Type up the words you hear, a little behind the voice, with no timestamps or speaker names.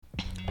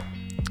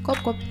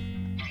Kop-kop.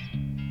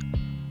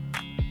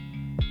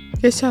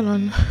 Kes seal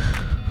on?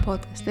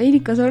 Podcast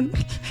Veinikas on.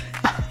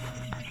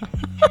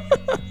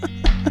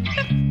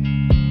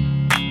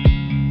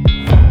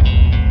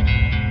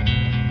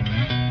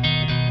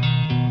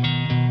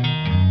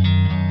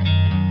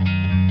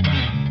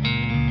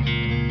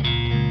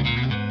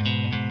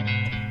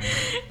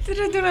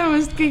 Tere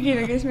tulemast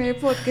kõigile, kes meie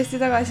podcasti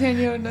tagasi on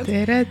jõudnud.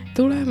 Tere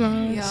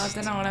tulemast. Ja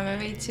täna oleme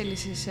veid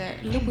sellises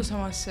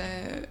lõbusamas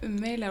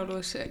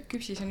meeleolus.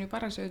 Küpsis on juba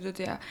ära söödud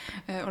ja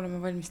oleme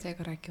valmis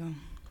teiega rääkima.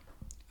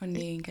 On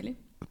nii, Ingely?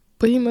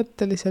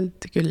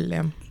 Põhimõtteliselt küll,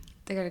 jah.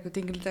 Tegelikult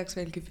Ingely tahaks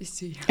veel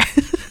küpist süüa.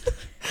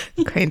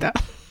 Kinda.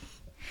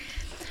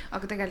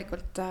 Aga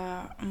tegelikult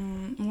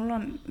mul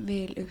on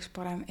veel üks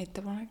parem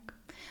ettepanek.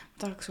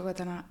 Ma tahaks suga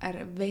täna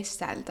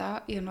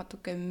vestelda ja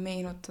natuke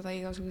meenutada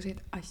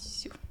igasuguseid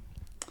asju.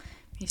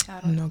 Mis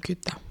sa arvad? No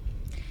küta.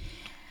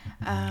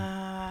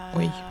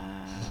 Oi.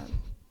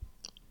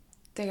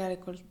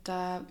 Tegelikult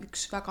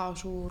üks väga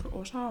suur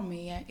osa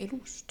meie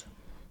elust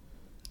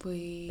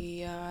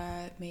või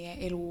meie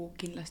elu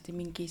kindlasti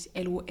mingis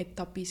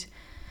eluetapis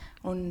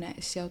on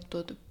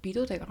seotud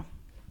pidudega.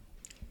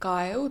 Ka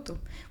jõudu.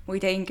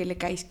 Muide, Ingely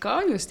käis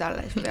ka just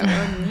alles.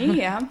 On nii,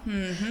 jah.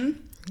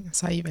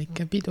 Sai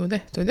väike pidu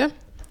tehtud, jah?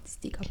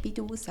 Sest iga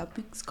pidu saab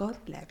üks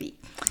kord läbi.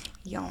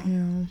 Ja.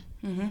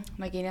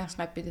 Nägin jah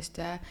snappidest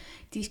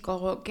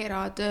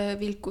diskokerad,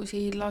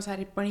 vilkusi,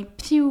 laserid pani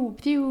psiu,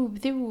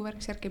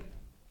 värk-särki.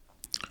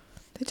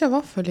 Täitsa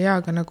vahv oli jaa,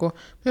 aga nagu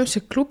minu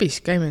see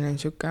klubis käimine on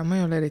siuke, ma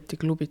ei ole eriti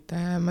klubita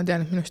ja ma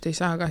tean, et minust ei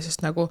saa ka,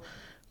 sest nagu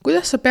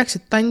kuidas sa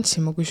peaksid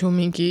tantsima, kui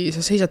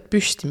sa seisad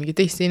püsti mingi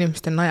teiste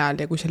inimeste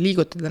najal ja kui sa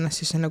liigutad ennast,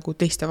 siis see on nagu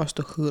teiste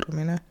vastu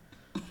hõõrumine.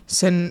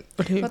 See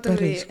oli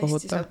päris kohutav.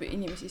 Hästi saab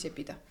inimesi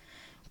sepida.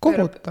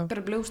 Kohutav.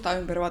 Pärb lõusta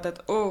ümber vaata, et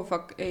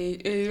fuck, ei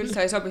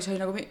üldse ei sobi, see oli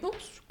nagu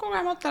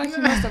kogemata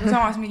läksin vastu, aga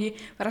samas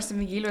pärast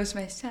on mingi ilus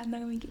mees, see on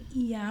nagu mingi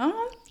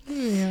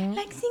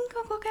läksin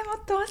ka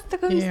kogemata vastu,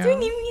 aga mis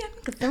tunni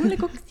kas ta mulle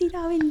koks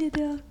ida välja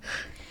teha.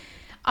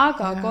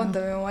 Aga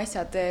koondame mu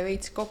asjad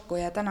veits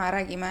kokku ja täna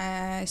räägime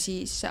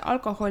siis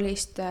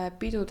alkoholist,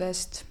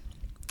 pidudest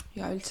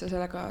ja üldse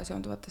sellega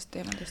seonduvatest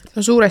teemadest.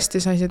 No suuresti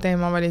sai see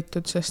teema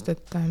valitud, sest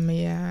et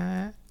meie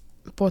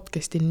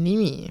podcasti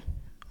nimi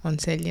on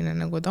selline,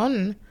 nagu ta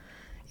on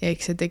ja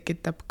eks see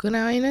tekitab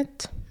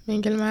kõneainet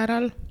mingil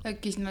määral.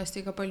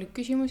 Kindlasti ka palju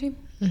küsimusi.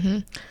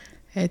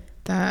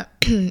 Et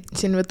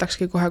siin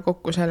võtakski kohe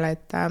kokku selle,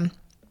 et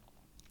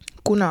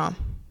kuna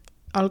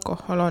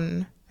alkohol on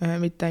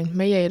mitte ainult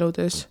meie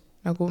eludes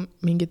nagu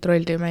mingit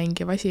rolli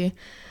mängiv asi,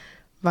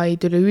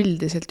 vaid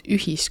üleüldiselt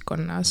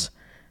ühiskonnas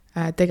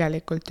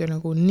tegelikult ju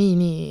nagu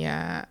nii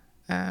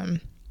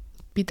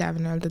pidev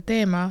nii-öelda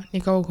teema,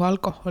 nii kaua kui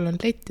alkohol on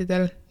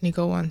lettidel, nii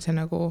kaua on see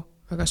nagu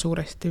väga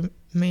suuresti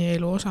meie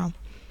elu osa.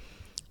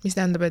 Mis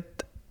tähendab,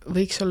 et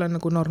võiks olla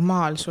nagu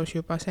normaalsus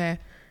juba see,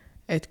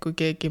 et kui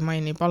keegi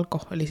mainib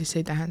alkoholi, siis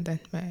ei tähenda,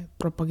 et me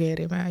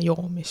propageerime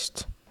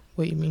joomist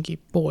või mingi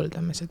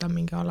pooldame seda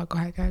mingi ala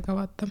 2 käega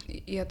vaata.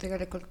 Ja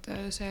tegelikult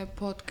see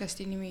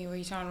podcasti nimi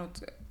või saanud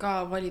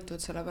ka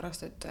valitud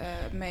sellepärast, et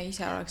me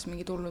ise oleks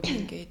mingi tulnud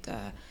mingeid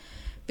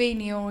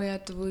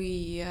veinijoojad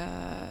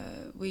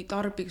või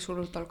tarbiks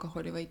hullult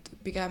alkoholi, vaid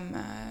pigem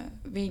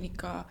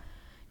veinika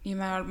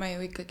nime all me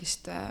ju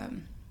ikkagist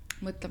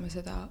mõtleme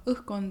seda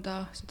õhkkonda,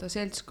 seda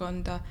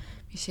seltskonda,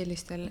 mis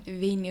sellistel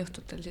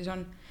veiniõhtutel siis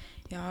on.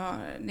 Ja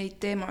neid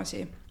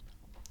teemasi,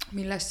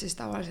 millest siis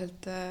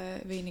tavaliselt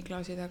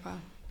veiniklaasidega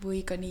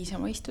või ka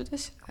niisama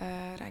istudes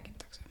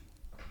räägitakse.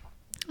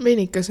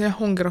 Veinikas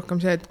jah, ongi rohkem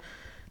see, et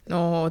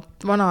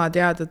vana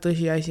teada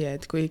tõsiasi,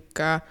 et kui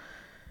ikka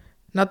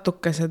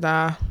natuke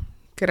seda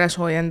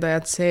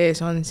keresoojendajat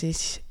sees on,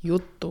 siis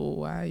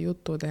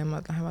jutu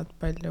teemad lähevad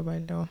palju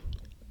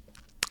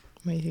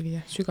ma isegi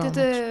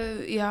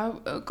sügavamaks. Ja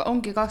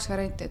ongi 2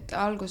 varianti, et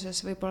alguses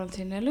võib-olla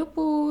selline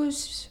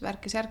lõbus,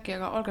 värki-särki,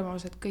 aga olgem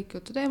ausad, kõik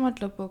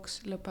jututeemad lõpuks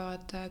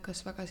lõpevad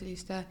kas väga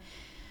selliste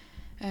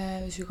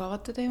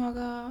sügavate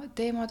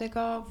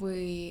teemadega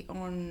või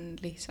on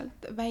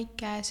lihtsalt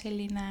väike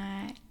selline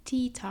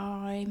tea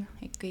time,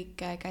 et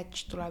kõik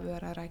catch tuleb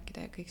ära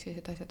rääkida ja kõik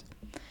sellised asjad.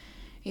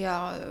 Ja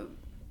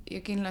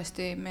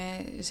kindlasti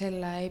me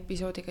selle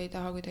episoodiga ei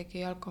taha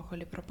kuidagi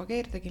alkoholi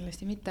propageerida,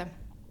 kindlasti mitte.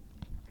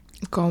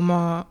 Ka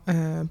oma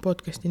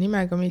podcasti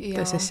nimega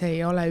mitte, sest see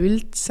ei ole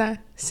üldse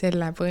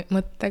selle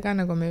mõttega,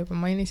 nagu me juba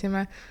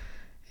mainisime,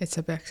 et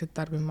sa peaksid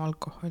tarbima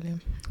alkoholi.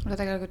 Aga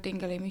tegelikult,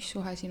 Ingely, mis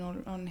suhe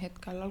sinul on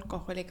hetkel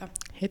alkoholiga?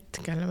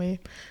 Hetkel või?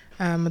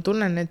 Ma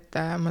tunnen, et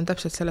ma olen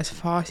täpselt selles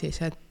faasis,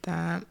 et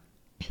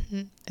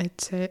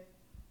see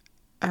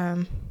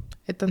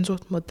et on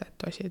suht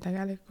mõttetu asi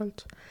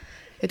tegelikult.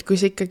 Et kui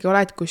sa ikkagi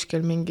oled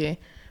kuskil mingi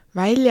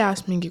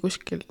väljas, mingi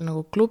kuskil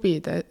nagu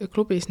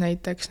klubis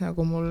näiteks,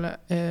 nagu mul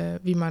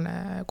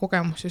viimane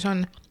kogemus siis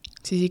on,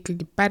 siis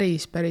ikkagi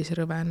päris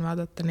rõve on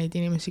vaadata neid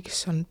inimesi, kes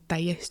on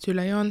täiesti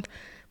üle joonud,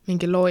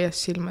 mingi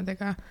loojas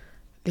silmadega,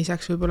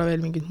 lisaks võib-olla veel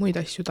mingeid muid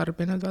asju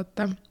tarbinud,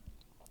 vaata.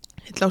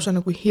 Et lausa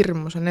nagu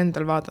hirmus on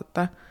endal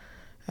vaadata,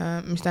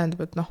 mis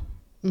tähendab, et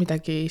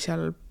midagi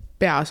seal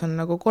peas on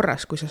nagu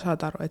korras, kui sa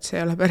saad aru, et see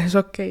ei ole päris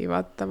okei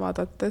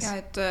vaadates. Ja,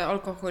 et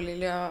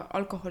alkoholil ja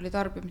alkoholi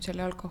tarbimisel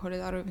ja alkoholi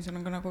tarbimisel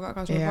on ka nagu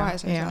väga suur vahe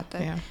sees, vaata.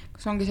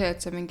 Kas ongi see,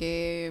 et sa mingi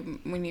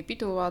mõni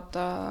pidu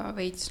vaata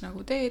veits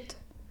nagu teed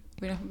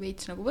või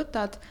veits nagu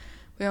võtad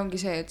või ongi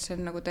see, et see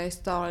on nagu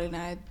täiesti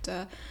tavaline, et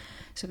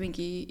sa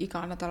mingi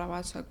iga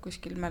nädalavahetusel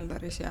kuskil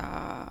Meldoris ja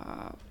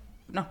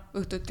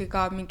õhtuti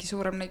ka mingi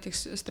suurem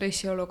näiteks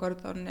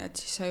stressiolukord on,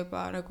 et siis sa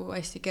juba nagu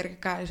hästi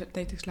kergekäeliselt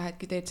näiteks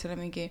lähedki teed selle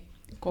mingi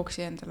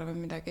koksi endale või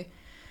midagi.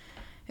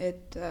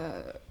 Et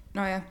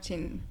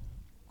siin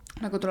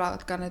nagu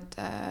tulevad ka need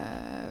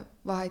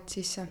vahed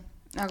sisse.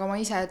 Aga ma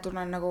ise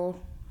tunnen nagu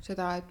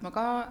seda, et ma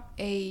ka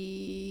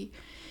ei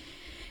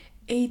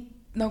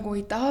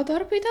taha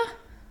tarbida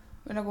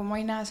või nagu ma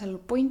ei näe seal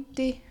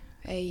pointi,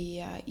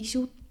 ei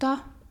isuta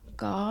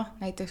ka,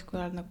 näiteks kui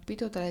oled nagu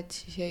pidudel, et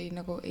siis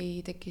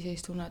ei teki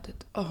sellist tunnet,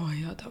 et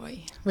jaa,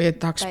 davai. Või et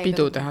tahaks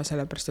pidu teha,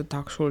 sellepärast, et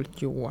tahaks hullult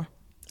juua.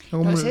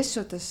 No ses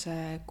suhtes,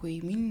 kui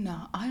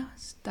minna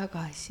ajas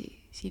tagasi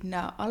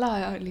sinna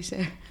alaealise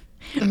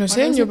no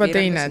see on juba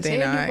teine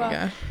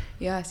aeg.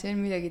 Ja see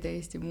on midagi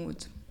täiesti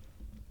muud.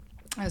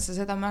 Sa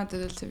seda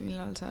mäletad üldse,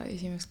 millal sa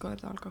esimest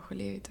korda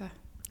alkoholi jõid või?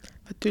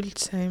 Võt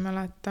üldse ei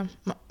mäleta.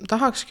 Ma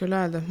tahaks küll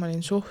öelda, et ma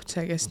olin suht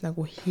see, kes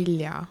nagu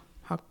hilja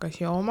hakkas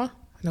jooma.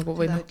 Nagu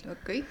seda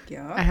ütlevad kõik,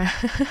 jaa.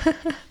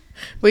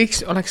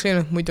 Oleks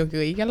võinud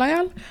muidugi õigel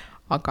ajal,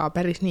 aga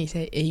päris nii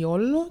see ei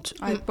olnud.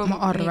 Ma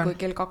arvan. Nii kui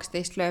kell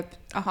 12 lööb,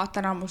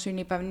 täna mu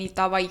sünnipäev, nii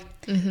tavai.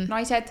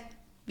 Naised,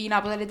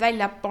 viinapõdelid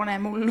välja, pane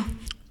mullu.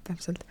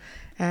 Täpselt.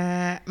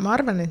 Ma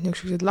arvan, et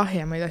niisugused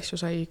lahjemaid asju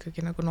sai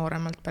ikkagi nagu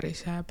nooremalt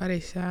päris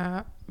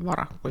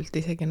varakult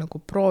isegi nagu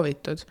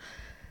proovitud.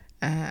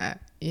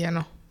 Ja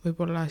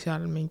võib-olla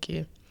seal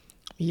mingi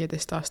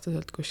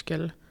 15-aastaselt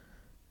kuskil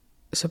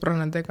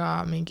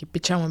sõbrannadega mingi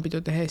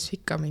pidžamapidu tehes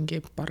ikka mingi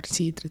paar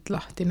siidrit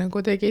lahti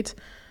nagu tegid.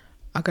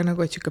 Aga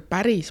nagu, et siuke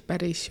päris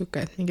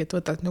siuke, et mingid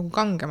võtad nagu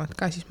kangemad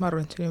ka, siis ma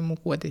arvan, et see oli mu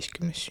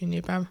 16.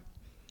 sünnipäev.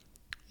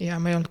 Ja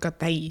ma ei olnud ka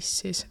täis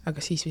siis,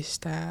 aga siis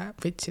vist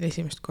võtsin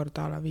esimest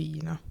korda ala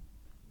viina,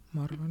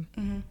 ma arvan.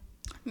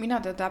 Mina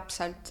tean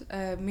täpselt,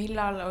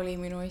 millal oli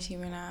minu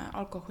esimene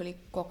alkoholi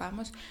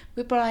kogemus.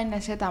 Võib-olla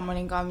enne seda ma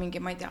olin ka mingi,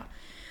 ma ei tea,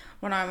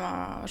 vanaema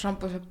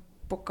šampuse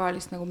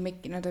pokaalist nagu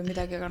mekkinud või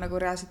midagi, aga nagu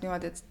reaalselt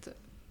niimoodi,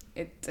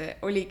 et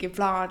oligi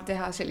plaan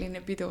teha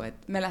selline pidu,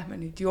 et me lähme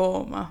nüüd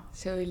jooma.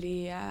 See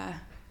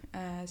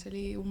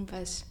oli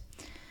umbes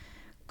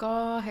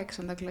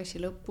 8.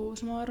 klassi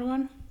lõpus, ma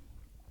arvan.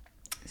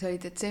 See oli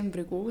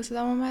detsembrikuu,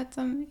 seda ma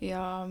mäletan,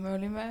 ja me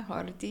olime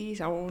Hardi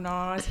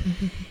saunas.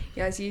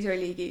 Ja siis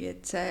oligi,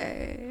 et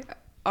see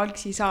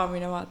algsi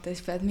saamine vaata,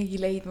 siis pead mingi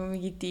leidma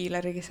mingi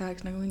diileri, kes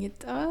saaks nagu mingi,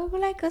 et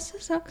kuule, kas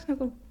sa saaks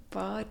nagu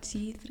paar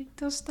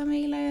siidrit osta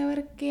meile ja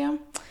värki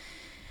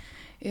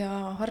ja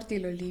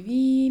Hardil oli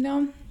viina,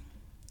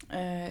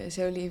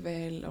 see oli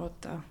veel,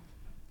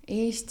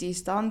 Eesti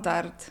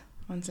Standard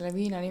on selle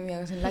viina nimi,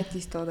 aga see on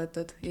Lätis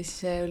toodetud ja siis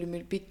see oli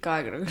meil pikka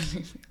aega nagu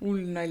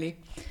hull nali.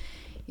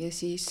 Ja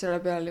siis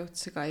selle peale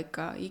juhtus ka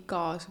ikka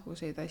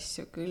igasuguseid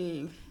asju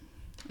küll.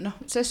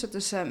 Selles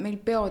suhtes meil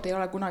peod ei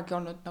ole kunagi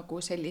olnud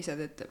nagu sellised,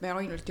 et me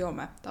ainult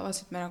joome.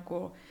 Tavaliselt me nagu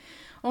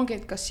ongi,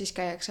 et kas siis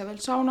käiakse veel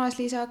saunas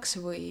lisaks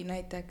või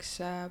näiteks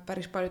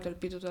päris paljudel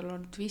pidudel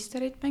on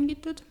twisterid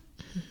mängitud.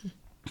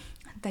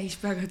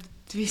 Täispeaga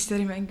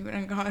twisteri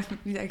mängimine on ka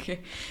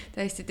midagi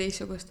täiesti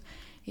teistsugust.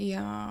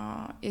 Ja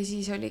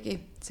siis oligi,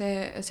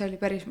 see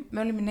oli päris,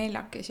 me olime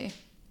 4 ja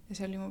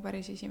see oli mu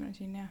päris esimene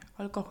siin ja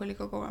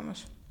alkoholiga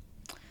kogemus.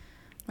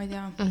 Ma ei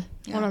tea.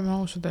 Oleme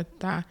ausad,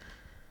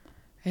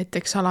 et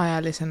eks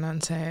alaealisena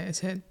on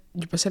see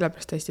juba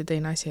sellepärast hästi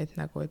teine asi, et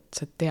nagu, et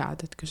sa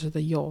tead, et kui sa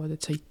seda jood,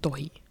 et sa ei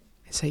tohi.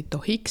 Et sa ei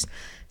tohiks,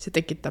 see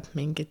tekitab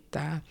mingit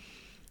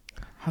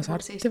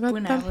hasarti võtta.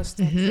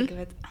 Põnevust,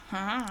 et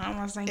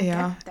ma sain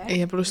kätte.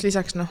 Ja pluss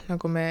lisaks,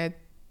 nagu me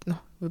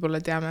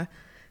võib-olla teame,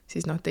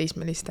 siis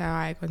teismeliste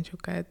aeg on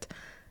siuke, et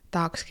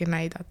tahakski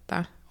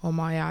näidata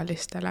oma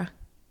ealistele,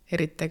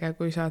 eritega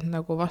kui saad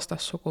nagu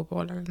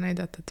vastassugupoolele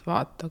näidata, et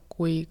vaata,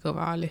 kui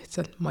kõva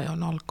lihtsalt ma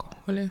joon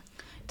alkoholi.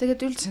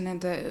 Tegelikult üldse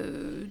nende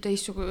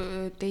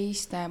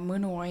teiste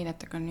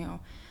mõnuainetega on ju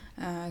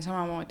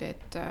samamoodi,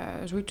 et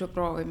suitsu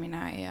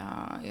proovimine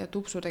ja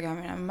tupsu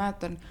tegemine. Ma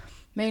mäletan,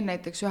 meil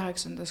näiteks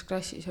 9.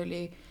 klassis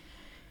oli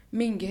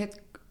mingi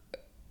hetk,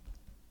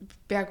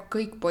 peaaegu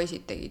kõik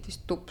poisid tegid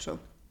vist tupsu.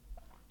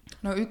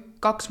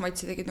 2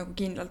 matsi tegid nagu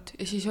kindlalt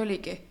ja siis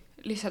oligi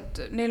lihtsalt,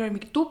 neil oli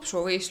mingi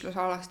tupsuvõistlus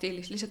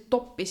alastiilis, lihtsalt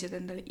toppisid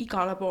endale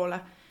igale poole.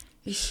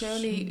 Ja siis see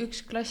oli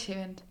üks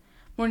klassivend.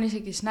 Mul on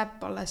isegi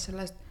snap alles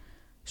sellest,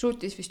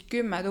 suutis vist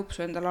 10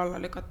 tupsu endale alla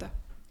lükata.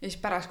 Ja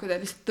siis pärast, kui ta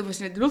lihtsalt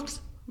tõmbas need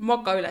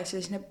moka üles ja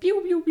siis need piu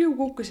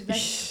kukkusid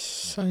välja.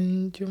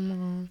 Issand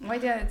jumal. Ma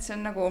ei tea, et see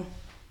on nagu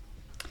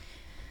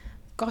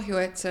kahju,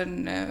 et see on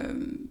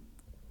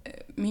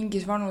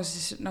mingis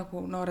vanuses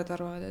nagu noored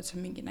arvavad, et see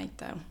on mingi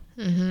näitaja.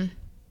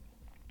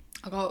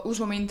 Aga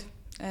usu mind,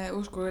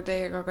 uskuge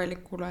teie ka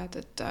kallid kuulajad,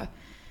 et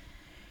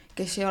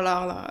kes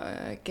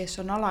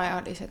on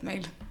alaealised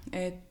meil,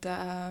 et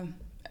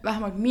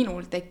vähemalt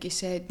minul tekkis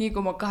see, et nii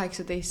kui ma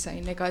 18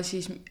 sain, ega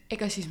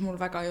siis mul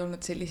väga ei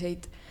olnud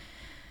selliseid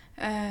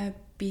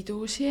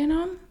pidusi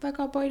enam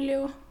väga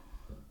palju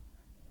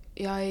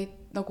ja ei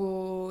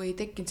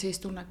tekkinud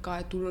sellist tunnet ka,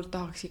 et hullult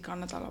tahaks ikka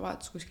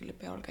nädalavahetus kuskil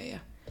peol käia.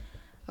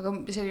 Aga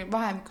see oli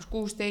vahemikus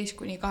 16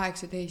 kuni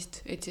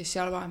 18, et siis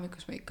seal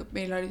vahemikus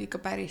meil olid ikka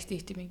päris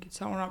tihti mingid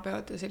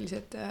saunapeod ja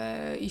sellised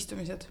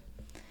istumised.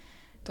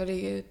 Et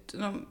oligi, et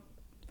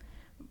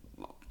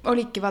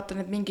olidki vaata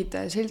need mingid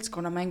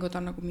seltskonnamängud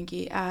on nagu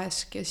mingi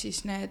Ask ja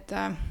siis need,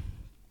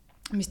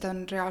 mis ta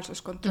on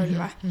reaalsuskontroll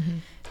või.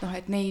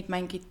 Et neid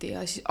mängiti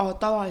ja siis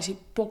tavalisi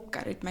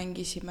pokkerit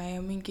mängisime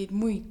ja mingeid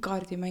muid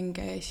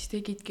kaardimänge ja siis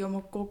tegidki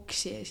oma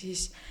koksi ja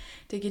siis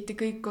tegite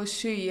kõik koos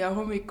süüa,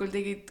 hommikul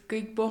tegid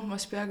kõik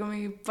pohmas peaga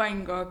mingi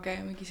pannkooke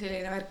ja mingi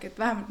selline värk, et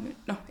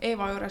vähemalt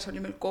Eeva juures oli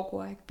meil kogu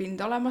aeg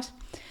pind olemas.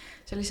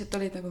 See lihtsalt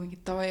olid nagu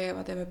mingid tava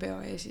Eeva teeme peo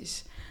ja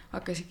siis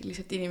hakkasidki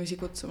lihtsalt inimesi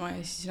kutsuma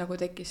ja siis nagu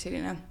tekkis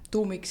selline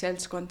tuumik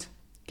seltskond,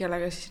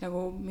 kellega siis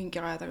nagu mingi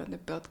aja tagant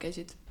need peod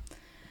käisid.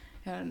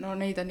 Ja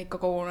neid on ikka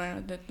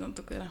kogunenud nüüd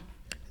natukene.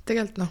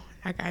 Tegelikult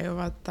äge ju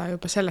vaata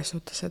juba selles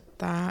suhtes,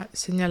 et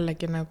see on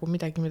jällegi nagu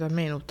midagi, mida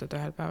meenutad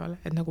ühel päeval,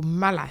 et nagu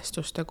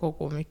mälestuste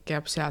kogumik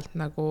jääb sealt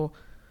nagu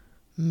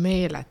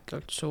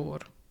meeletult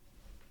suur,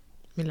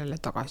 millele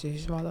tagasi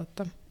siis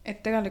vaadata. Et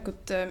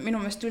tegelikult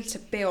minu meelest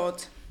üldse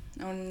peod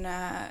on,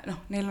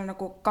 neil on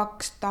nagu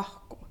 2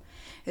 tahku.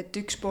 Et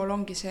üks pool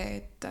ongi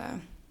see, et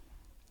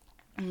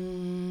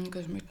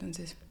kuidas ma ütlen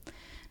siis,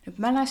 need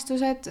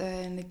mälestused,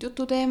 need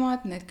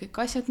jututeemad, need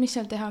kõik asjad, mis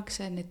seal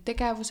tehakse, need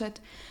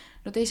tegevused.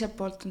 Teiselt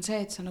poolt on see,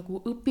 et sa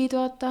nagu õpid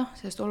vaata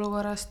sellest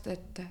olukorrast,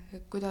 et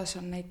kuidas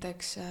on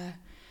näiteks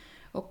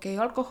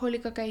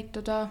alkoholiga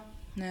käituda,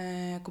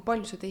 kui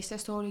palju sa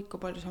teistest hoolid,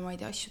 kui palju sa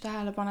maid asju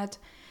tähele paned.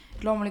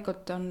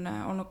 Loomulikult on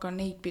olnud ka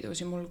neid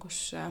pidusi mul,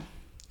 kus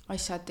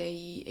asjad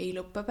ei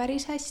lõppe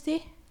päris hästi.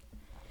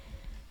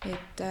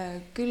 Et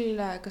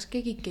küll kas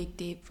keegi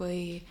ketib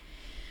või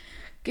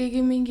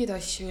keegi mingeid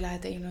asju üle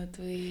teinud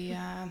või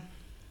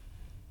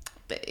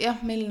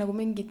meil nagu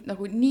mingid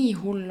nagu nii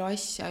hullu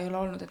asja ei ole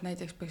olnud, et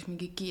näiteks peaks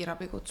mingi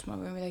kiirabi kutsuma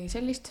või midagi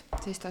sellist.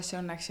 Sellist asja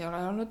õnneks ei ole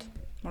olnud.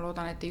 Ma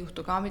loodan, et ei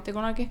juhtu ka mitte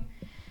kunagi.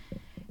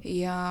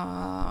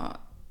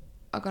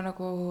 Aga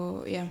nagu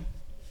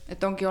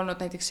et ongi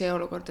olnud näiteks see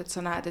olukord, et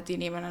sa näed, et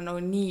inimene on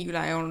nagu nii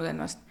üle joonud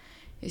ennast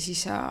ja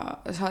siis sa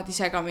saad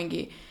ise ka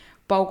mingi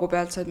paugu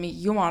pealt, saad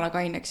mingi jumala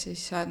kaineks ja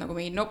siis saad nagu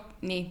mingi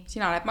nii,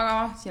 sina lähed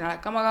magama, sina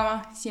lähed ka magama,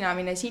 sina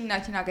mine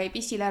sinna, sina käi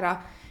pissil ära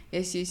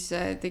ja siis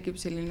tekib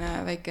selline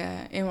väike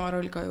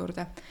emaroll ka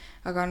juurde.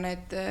 Aga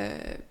need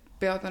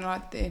peod on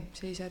alati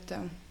sellised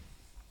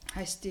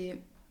hästi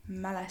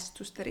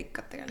mälestuste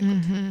rikkad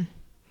tegelikult.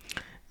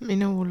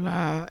 Minul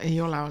ei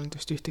ole olnud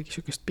just ühtegi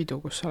sükest pidu,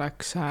 kus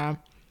oleks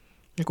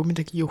nagu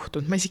midagi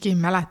juhtunud. Ma isegi ei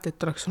mäleta,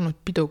 et oleks olnud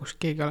pidu, kus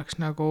keegi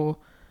oleks nagu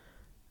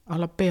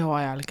alla peo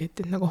ajalgi,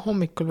 et nagu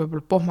hommikul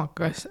võib-olla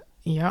pohmakas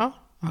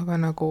aga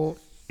nagu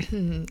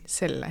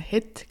selle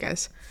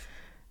hetkes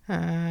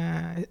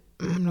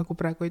nagu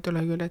praegu ei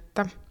tule küll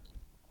ette.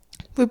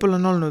 Võib-olla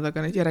on olnud,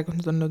 aga need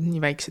järjekordnud on olnud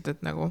nii väiksed,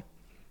 et nagu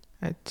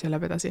et see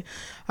läheb edasi.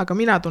 Aga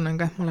mina tunnen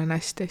ka, et ma olen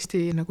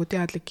hästi nagu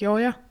teadlik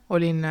jooja.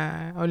 Olin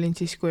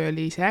siis, kui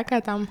oli see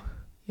ägedam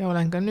ja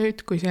olen ka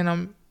nüüd, kui see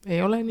enam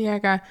ei ole nii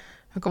äge,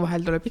 aga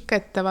vahel tuleb ikka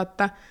ette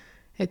vaata,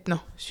 et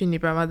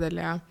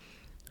sünnipäevadel ja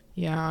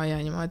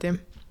niimoodi.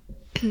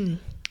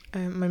 Ma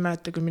ei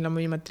mäleta küll, millal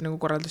ma viimati nagu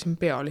korraldasin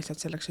peo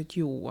lihtsalt selleks, et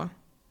juua.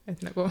 Et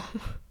nagu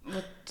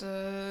Võt,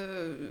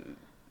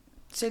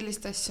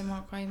 sellist asja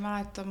ma ka ei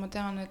mäleta. Ma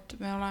tean, et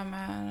me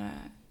oleme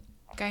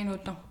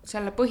käinud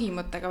selle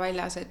põhimõttega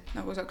väljas, et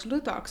nagu saaks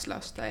lõdvaks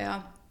lasta ja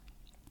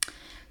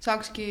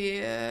saakski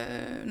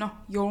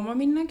jooma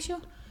minna, eks ju.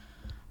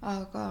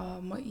 Aga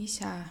ma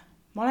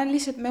olen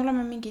lihtsalt, me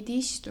oleme mingeid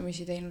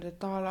istumisi teinud,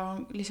 et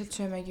lihtsalt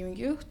söömegi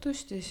mingi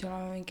õhtust ja siis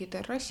oleme mingi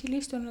terrassil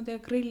istunud ja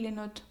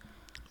grillinud.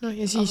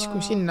 Ja siis,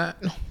 kui sinna,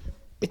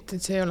 mitte,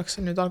 et see ei oleks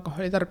nüüd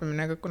alkoholi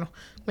tarbimine, aga kui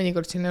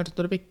mõnikord sinna juurde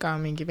tuleb ikka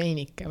mingi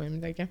veinike või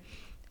midagi,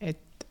 et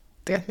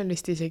tegelikult meil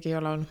vist isegi ei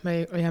ole olnud, me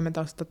jääme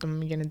taastatama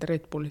mingi nende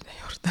Red Bullide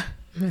juurde.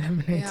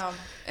 Ja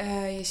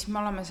siis me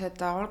oleme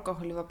seda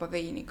alkoholivaba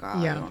veini ka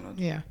joonud.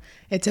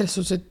 Et selles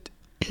suhtes, et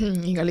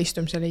igal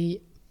istumisel ei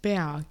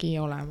peagi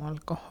olema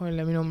alkohol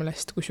ja minu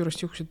meelest kusjuures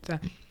siuksed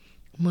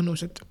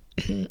mõnusad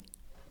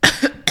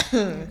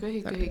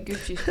Kõhi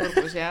küpsis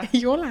kurgus, jah?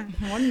 Ei ole.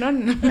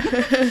 On.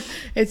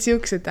 Et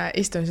siuksed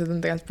istumised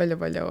on tegelikult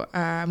palju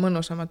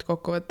mõnusamad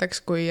kokkuvõtteks,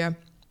 kui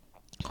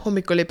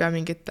hommikul ei pea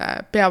mingit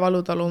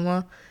peavalu taluma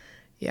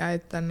ja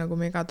et on nagu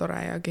mega tore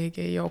ja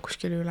keegi ei joo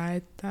kuskil üle,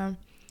 et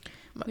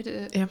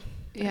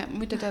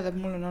muide teada, et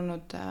mul on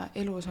olnud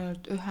elus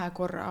ainult ühe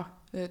korra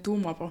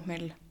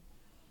tuumapohmell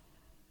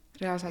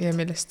reaalselt. Ja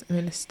millest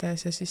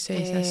see siis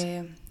seisnes?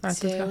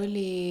 See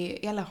oli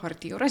jälle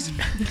Hardi juures.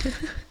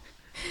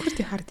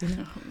 Kurdi Hardi?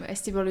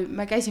 Hästi palju,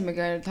 me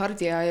käisimegi ainult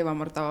Hardi ja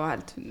Eeva-Marta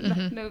vahelt.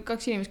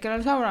 2 inimest, kellel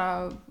on sauna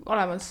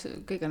olemas,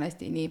 kõik on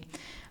hästi nii.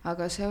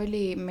 Aga see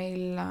oli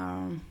meil,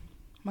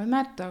 ma ei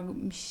mäleta,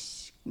 mis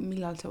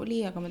millal see oli,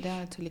 aga ma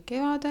tean, et see oli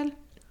kevadel,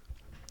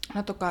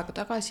 natuke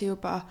aega tagasi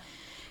juba.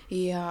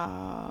 Ja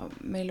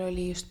meil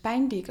oli just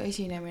bändiga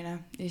esinemine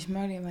ja siis me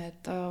olime, et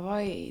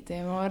davai,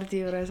 teeme Hardi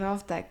juures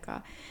afteka.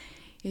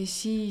 Ja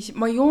siis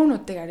ma ei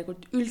joonud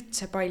tegelikult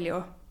üldse palju.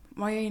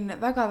 Ma jõin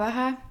väga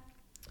vähe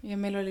ja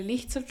meil oli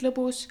lihtsalt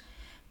lõbus.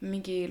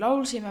 Mingi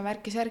laulsime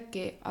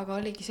värki-särki, aga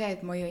oligi see,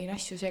 et ma jõin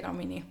asju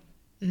segamini.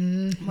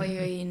 Ma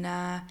jõin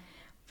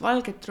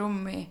valget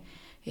rummi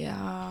ja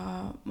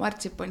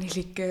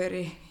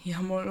martsipanilikkööri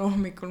ja mul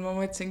hommikul ma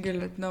mõtlesin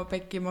küll, et no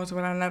pekki, ma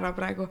sulen ära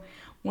praegu.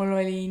 Mul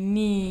oli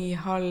nii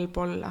halb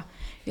olla.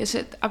 Ja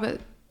see, aga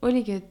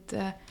oligi, et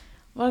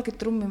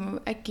valget rummi ma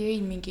äkki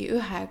jõin mingi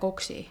 1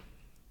 koksi.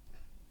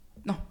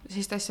 Noh,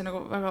 sellist asja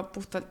nagu väga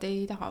puhtalt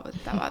ei taha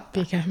võtta, vaata.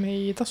 Pigem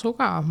ei tasu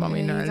ka, ma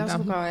võin öelda. Ei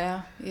tasu ka,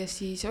 jah. Ja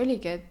siis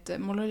oligi, et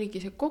mul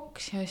oligi see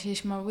koks ja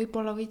siis ma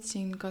võib-olla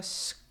võtsin kas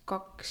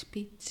 2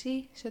 pitsi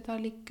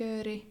seda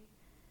likööri.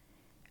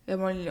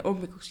 Ja ma olin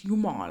hommikuks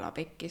jumala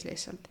pekkis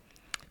lihtsalt.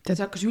 See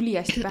hakkas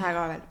ülihästi pähe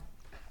ka veel.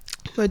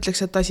 Ma ütleks,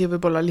 et asi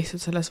võib olla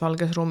lihtsalt selles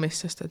valges rummis,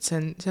 sest et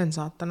see on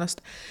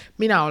saatanast.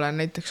 Mina olen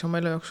näiteks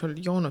oma elu jooksul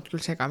joonud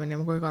küll segamini,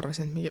 ma kogu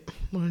arvasin, et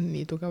mul on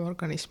nii tugev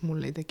organism,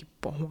 mul ei tegi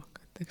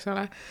pohmakat, eks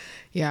ole.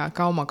 Ja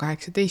ka oma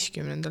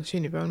 18.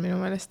 sünnipäeval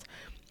minu meelest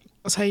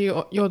sai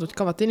joodud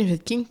ka, vaata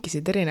inimesed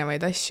kinkisid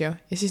erinevaid asju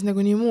ja siis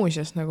nagu nii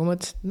muuseas nagu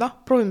mõtlesid,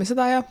 proovime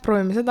seda ja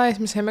siis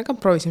me saime ka,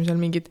 proovisime seal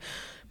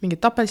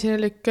mingit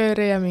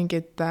apelsinilikkööri ja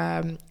mingit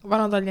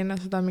Vana-Tallinna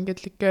seda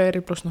mingit likööri,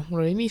 pluss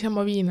mul oli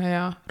niisama viina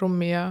ja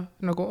rummi ja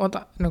nagu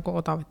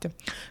odavat ja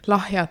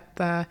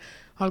lahjat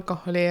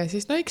alkoholi ja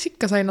siis eks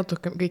ikka sai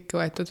natuke kõike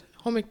võetud.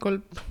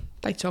 Hommikul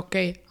täitsa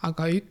okei,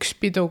 aga üks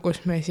pidu,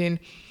 kus me siin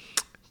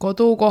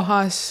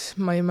kodukohas,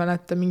 ma ei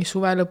mäleta, mingi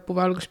suve lõppu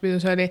või alguspidu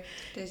see oli.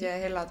 Teisi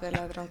hellad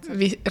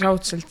raudselt.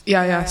 Raudselt,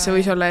 ja, see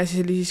võis olla ja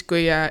siis oli siis,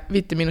 kui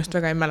 5 minust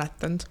väga ei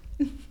mäletanud.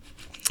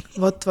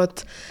 Vot.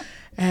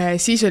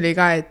 Siis oli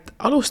ka, et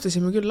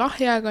alustasime küll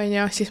lahjaga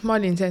ja siis ma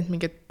olin see, et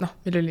mingi,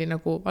 meil oli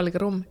nagu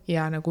valge rumm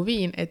ja nagu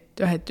viin,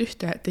 et ühed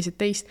ühte, teised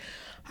teist,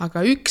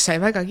 aga üks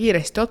sai väga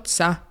kiiresti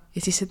otsa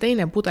ja siis see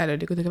teine pudel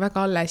oli kuidagi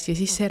väga alles ja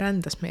siis see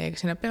rändas meiega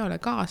sinna peole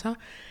kaasa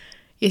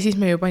ja siis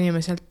me ju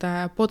panime sealt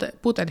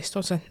pudelist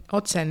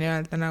otse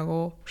nii-öelda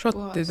nagu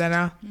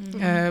šottidena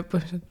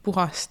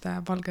puhast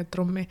valget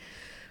rummi.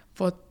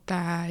 Vot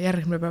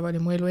järgmine päev oli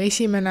mu elu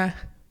esimene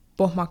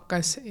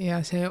pohmakas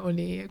ja see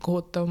oli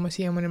kohutav, ma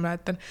siiamaani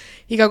mäletan.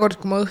 Iga kord,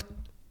 kui ma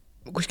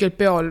kuskil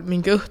peol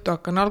mingi õhtu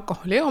hakkan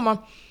alkoholi jooma,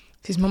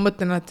 siis ma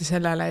mõtlen alati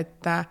sellele,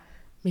 et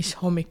mis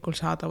hommikul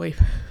saada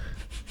võib.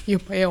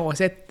 Juba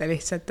eos ette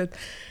lihtsalt,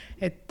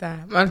 et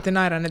ma alati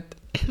naeran,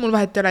 et mul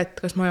vahet ei ole,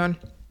 et kas ma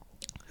joon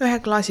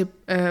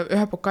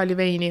 1 pokaali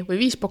veini või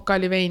 5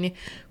 pokaali veini,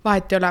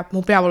 vahet ei ole,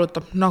 mu pea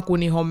valutab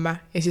nagunii homme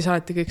ja siis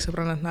alati kõik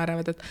sõbrannad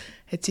naeravad,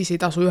 et siis ei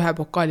tasu 1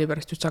 pokaali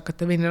pärast just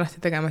hakata veini lahti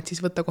tegema, et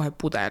siis võtta kohe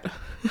pudel.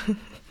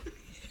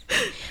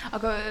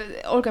 Aga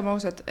olgem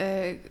ausad,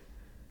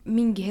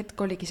 mingi hetk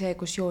oligi see,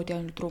 kus joodi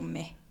ainult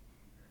rummi.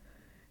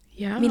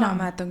 Ja. Mina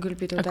mäletan küll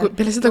pidude.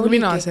 Peale seda, kui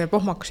mina see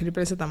pohmakus oli,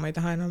 peale seda ma ei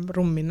taha enam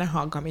rummi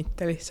näha ka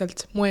mitte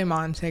lihtsalt. Mu ema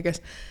on see, kes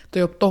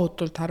ta joob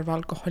tohutult harva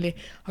alkoholi,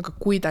 aga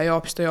kui ta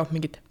joob, siis ta joob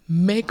mingit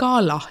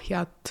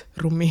megalahjat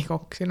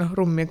rummikoksi,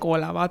 rummi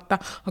koola, vaata,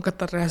 aga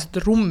ta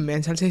reaalselt rummi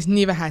on seal sees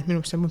nii vähe, et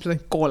minu see mõtleb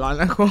seda koola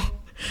nagu.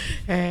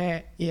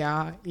 Ja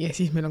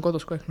siis meil on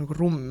kodus kogu aeg nagu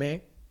rummi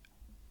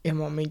ja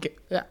ma mingi,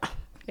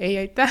 ei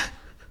aitäh.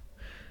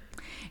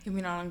 Ja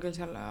mina olen küll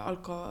seal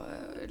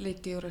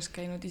alkoleti juures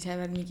käinud ise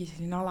veel mingi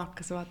selline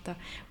alakas, vaata,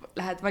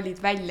 lähed valid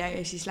välja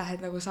ja siis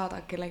lähed nagu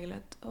saadad kellegile,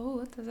 et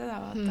võta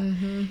seda, vaata.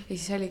 Ja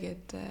siis oligi,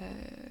 et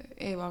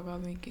Eevaga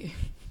mingi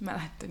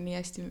mäletan nii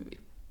hästi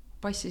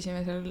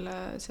passisime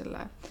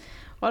selle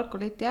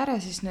alkoleti ära,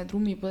 siis need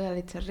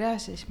rummipõdelid seal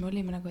reas ja siis me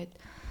olime nagu, et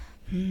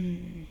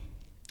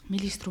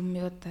millist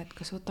rummi võtta, et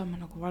kas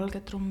võtame nagu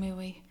valget rummi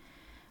või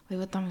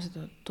võtame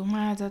seda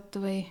tumedat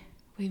või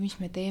mis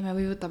me teeme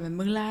või võtame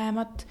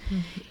mõlemat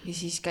ja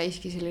siis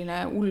käiski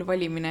selline hull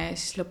valimine ja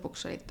siis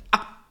lõpuks olid,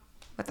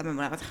 võtame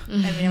mõlemad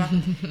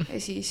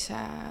ja siis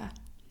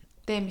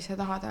tee, mis sa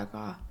tahad,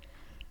 aga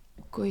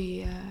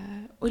kui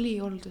oli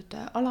oldud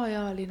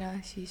alaealine,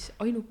 siis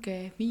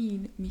ainuke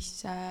viin, mis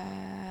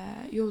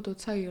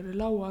joodud sai, oli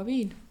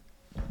lauaviin.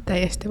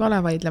 Täiesti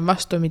vale, vaidlen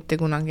vastu, mitte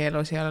kunagi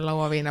elus ei ole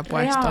lauaviina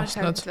poest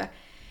ostnud.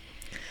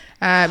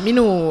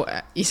 Minu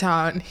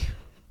isa on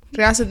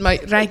reaalselt ma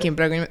räägin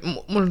praegu,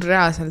 mul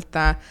reaalselt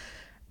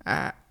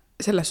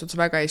selles suhtes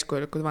väga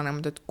eeskujulikud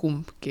vanemad, et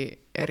kumbki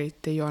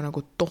eriti ei joo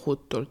nagu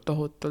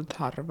tohutult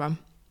harva.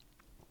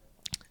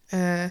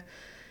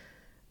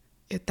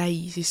 Ja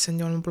täis,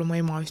 issand jumal, pole oma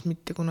ema vist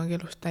mitte kunagi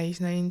elus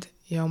täis näinud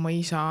ja oma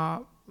isa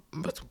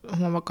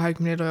oma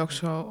 20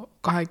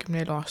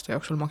 aasta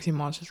jooksul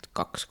maksimaalselt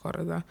 2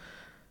 korda,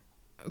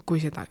 kui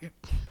sedagi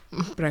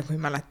praegu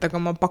ei mäleta, aga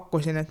ma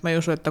pakkusin, et ma ei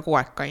usu, et ta kogu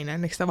aeg kaine,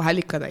 eks ta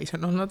vahel ikka täis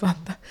on olnud,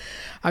 vaata.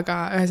 Aga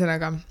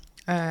ühesõnaga,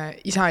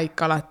 isa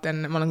ikka alati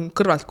on, ma olen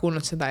kõrvalt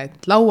kuulnud seda,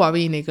 et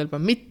lauaviin ei kõlba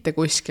mitte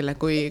kuskile,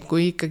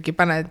 kui ikkagi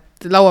paned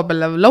laua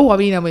peale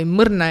lauaviina või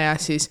mõrna ja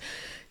siis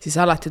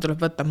alati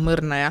tuleb võtta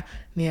mõrna ja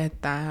nii,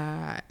 et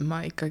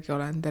ma ikkagi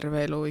olen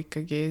terve elu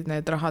ikkagi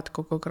need rahad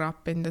kogu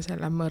kraapinud ja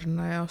selle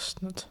mõrna ja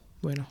ostnud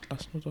või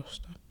lasknud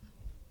osta.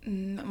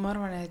 Ma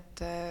arvan,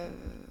 et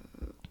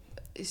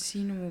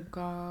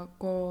sinuga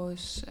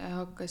koos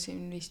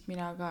hakkasin vist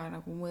mina ka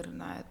nagu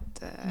mõrna, et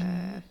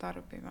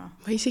tarbima.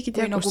 Ma isegi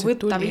tea, kui nagu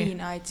võtta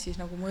viina, et siis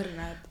nagu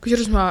mõrna.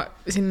 Kusjuures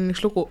siin on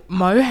üks lugu,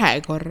 ma ühe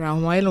korra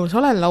oma elus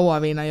olen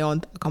lauaviina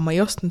joonud, aga ma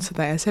ei ostnud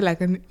seda ja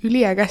sellega on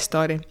üliäge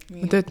story.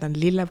 Ma töötan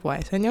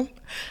lillepoes, on ju,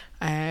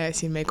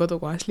 siin meie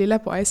kodukohas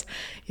lillepoes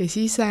ja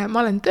siis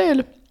ma olen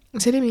tööl,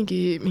 see oli mingi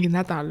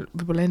nädal,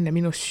 võib-olla enne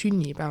minu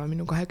sünnipäeva,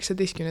 minu 18.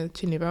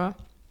 sünnipäeva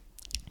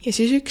ja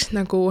siis üks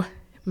nagu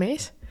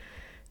mees,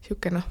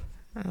 siuke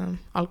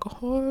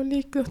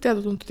alkoholik,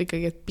 teada-tuntud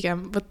ikkagi, et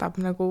pigem võtab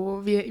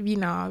nagu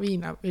viina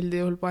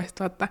üldjuhul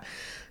poest, vaata,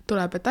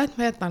 tuleb, et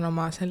ma jätan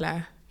oma selle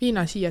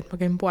viina siia, et ma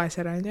käin poes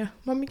ära, ja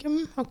ma mingi,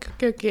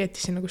 okei,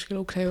 jättis sinna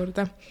kuskil ukse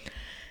juurde.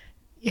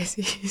 Ja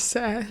siis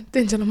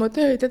teen seal oma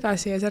tööd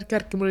edasi ja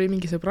järk mul oli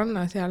mingi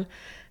sõbranna seal,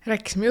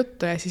 rääkisime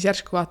juttu ja siis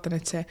järsku vaatan,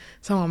 et see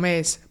sama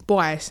mees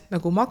poes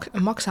nagu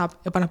maksab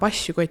ja paneb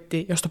asju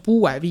kotti ja ostab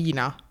uue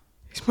viina.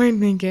 Siis ma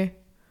olin mingi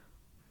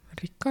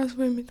rikas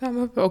või mida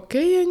ma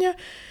okei, on ja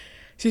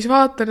siis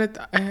vaatan, et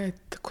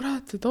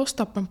kurat, et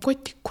ostab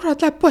kotti,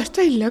 kurat, läheb poest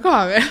välja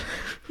ka veel.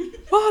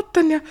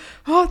 vaatan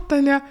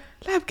ja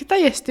lähebki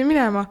täiesti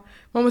minema.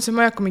 Ma mõtlesin,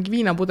 ma ei hakka mingi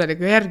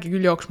viinapudeliga järgi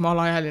küll jooksma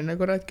alaealine,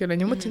 kurat küll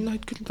on ja mõtlesin,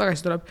 et küll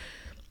tagasi tuleb.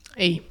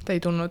 Ei, ta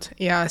ei tulnud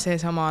ja see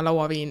sama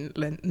lauaviin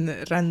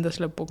rändas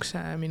lõpuks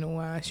minu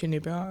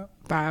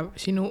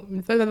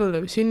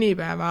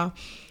sünnipäeva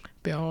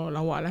peo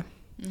lauale.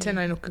 See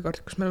on ainuke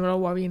kord, kus me oleme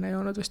lauaviina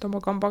joonud vist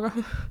oma kambaga.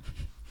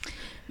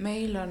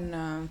 Meil on,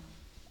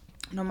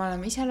 me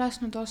oleme ise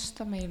lasknud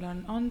osta, meil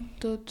on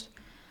antud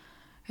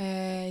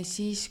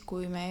siis,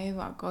 kui me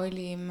Eevaga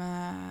olime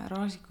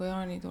Raasiku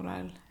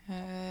jaanitulel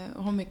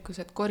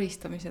hommikused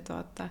koristamised,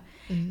 vaata,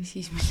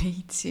 siis me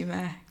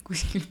leidsime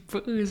kuskil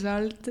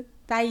põõsalt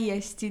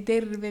täiesti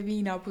terve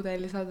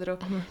viinapudeli, saad aru.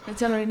 Et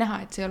seal oli näha,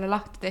 et see ei ole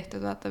lahti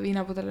tehtud, vaata,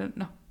 viinapudel,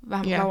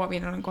 vähemalt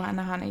lauaviinal on kohe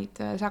näha neid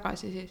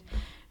sagasi siis.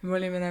 Ja me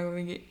olime nagu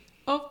mingi,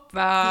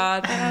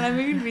 täna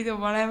läheme küll pidu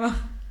panema.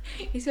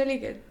 Ja see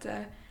oligi, et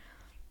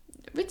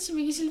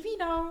võtsimegi selle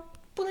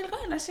viinapudel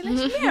kaelas ja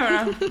läksin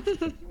minema.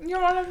 Ja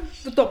ma olen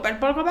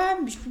topeltpalgapäev,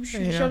 mis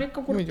oli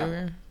ikka kurta.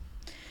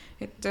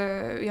 Et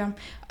jah,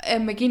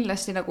 me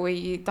kindlasti nagu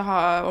ei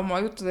taha oma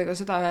juttudega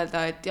seda öelda,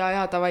 et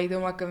ja davai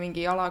tõmmaka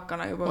mingi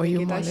jalakana juba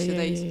mingid asju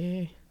täis.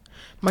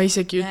 Ma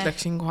isegi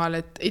ütleksin kohal,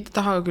 et ei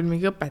taha küll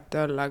mingi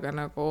õpetaja olla, aga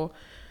nagu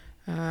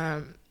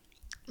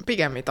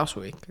pigem ei tasu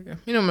ikkagi.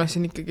 Minu meelest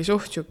on ikkagi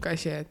suht siuke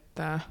asi, et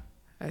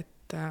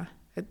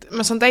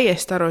ma saan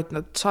täiesti aru, et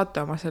nad saate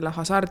oma selle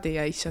hasardi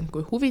ja issand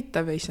kui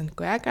huvitav ja issand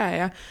kui äge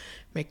ja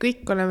me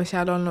kõik oleme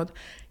seal olnud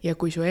ja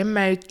kui su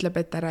emme ütleb,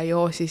 et ära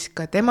joo, siis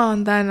ka tema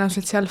on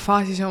tõenäoliselt seal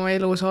faasis oma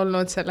elus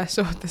olnud selles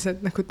suhtes,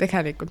 et nagu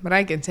tegelikult ma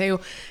räägin,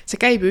 see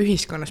käib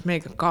ühiskonnas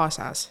meiega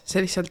kaasas,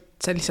 see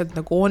lihtsalt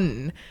nagu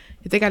on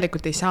ja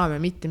tegelikult ei saa me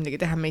mitte midagi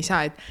teha, me ei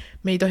saa, et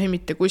me ei tohi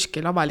mitte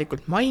kuskil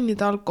avalikult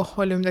mainida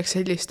alkoholi või midagi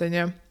sellist, on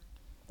ju,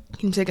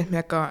 ilmselgelt me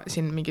hakka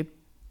siin mingit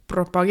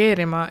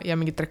propageerima ja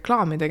mingit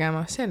reklaami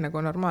tegema, see on nagu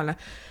normaalne,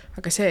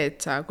 aga see, et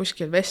sa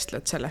kuskil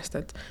vestled sellest,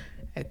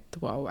 et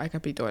vau, äge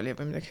pidu oli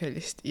või midagi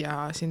sellist ja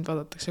sind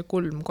vaadatakse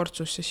kulm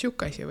kortsus, siis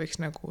siuke asi võiks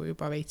nagu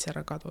juba veits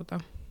ära kaduda.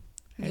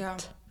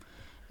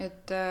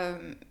 Et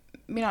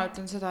mina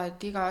ütlen seda,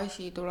 et iga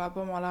asi tuleb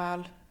omal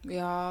ajal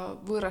ja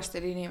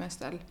võõrastel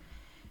inimestel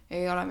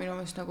ei ole minu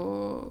meelest nagu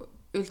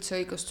üldse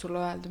õigust sulle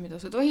öelda, mida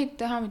sa tohid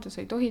teha, mida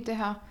sa ei tohi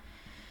teha.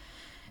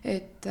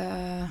 Et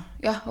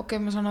jah, okei,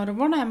 ma saan aru,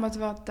 vanemad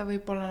vaata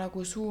võib-olla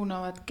nagu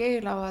suunavad,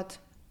 keelavad,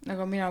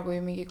 aga mina kui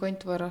mingi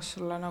kontvõõras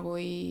sulle nagu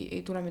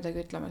ei tule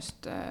midagi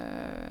ütlemast,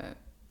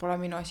 pole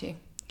minu asi.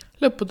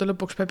 Lõppude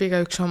lõpuks peab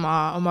igaüks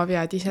oma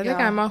vead ise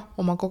tegema,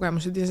 oma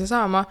kogemused ise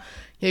saama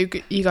ja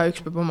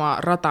igaüks peab oma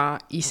rada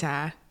ise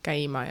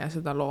käima ja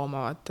seda looma,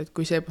 vaata, et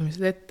kui see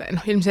põhimõtteliselt ette,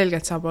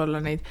 ilmselgelt saab olla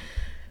neid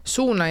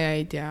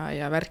suunajaid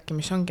ja värki,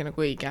 mis ongi nagu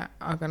õige,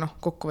 aga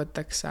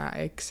kokkuvõtteks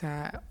eks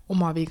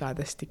oma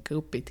vigadest ikka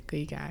õpid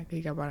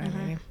kõige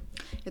paremini.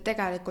 Ja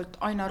tegelikult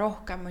aina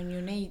rohkem on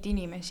ju neid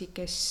inimesi,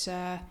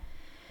 keda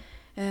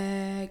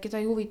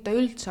ei huvita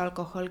üldse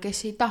alkohol, kes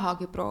ei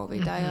tahagi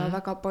proovida ja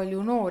väga palju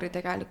noori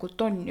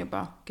tegelikult on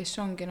juba, kes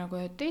ongi nagu,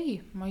 et ei,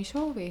 ma ei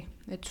soovi,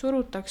 et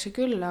surutakse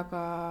küll,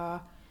 aga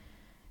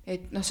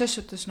et ses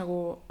suhtes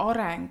nagu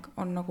areng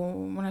on nagu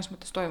mõnes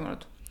mõttes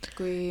toimunud.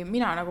 Kui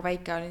mina nagu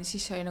väike olin,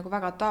 siis oli nagu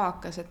väga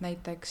tavakas, et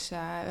näiteks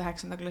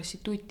 9.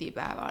 klassi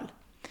tutipäeval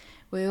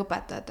või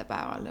õpetajate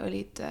päeval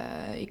olid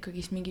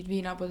ikkagi mingid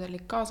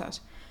viinapudelid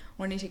kaasas.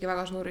 On isegi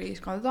väga suuri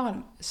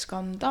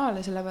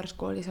skandaale sellepärast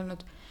koolis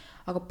olnud,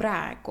 aga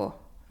praegu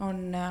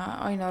on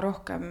aina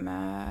rohkem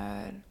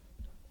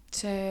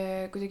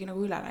see kuidagi nagu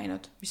üle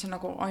läinud, mis on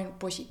nagu ainult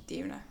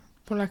positiivne.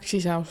 Poleks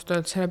ise ausalt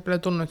öelda, selle peale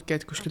tunnudki,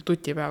 et kuskil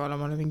tutipäeval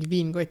omale mingi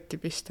viinkotti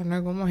pista,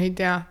 nagu ma ei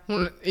tea,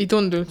 mul ei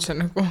tundu üldse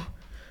nagu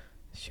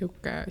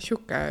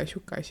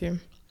Siuke asi.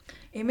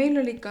 Ei, meil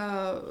oli ikka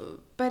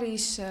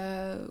päris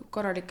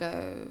korralikke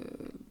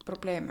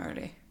probleeme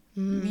oli.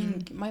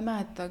 Mingi, ma ei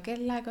mäleta,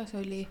 kellega see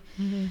oli.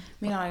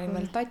 Mina olin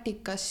veel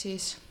tatikas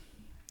siis,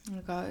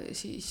 aga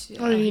siis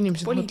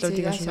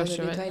politseid asjad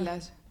olid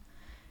väljas.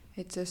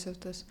 Et selles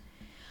suhtes.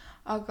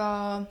 Aga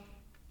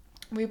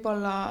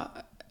võib-olla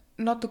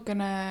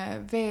natukene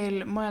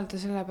veel mõelda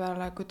selle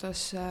peale,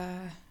 kuidas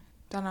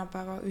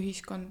tänapäeva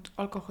ühiskond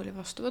alkoholi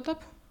vastu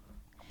võtab.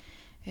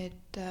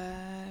 Et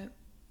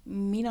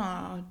mina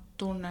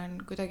tunnen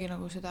kuidagi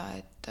nagu seda,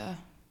 et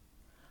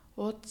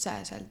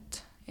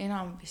otseselt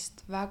enam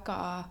vist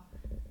väga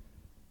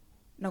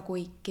nagu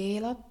ei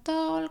keelata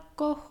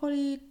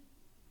alkoholi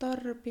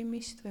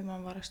tarbimist või ma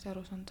olen varasti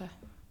aru saanud.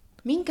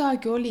 Mingi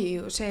aeg oli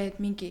ju see, et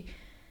mingi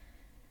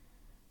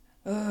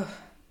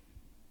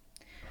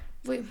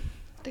või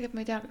tegelikult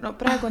ma ei tea, no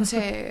praegu on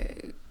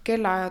see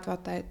kellaajad,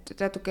 vaata, et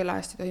teatud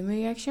kellaajast ei tohi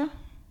müüa, eks ju?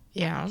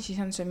 Jaa. Siis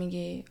on see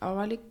mingi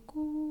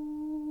avaliku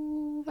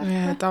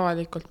et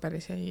avalikult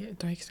päris ei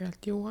tohiks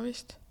tegelikult juua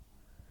vist.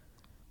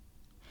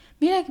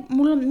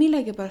 Mul on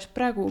millegipärast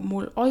praegu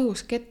mul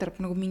ajus ketterb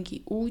nagu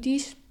mingi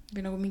uudis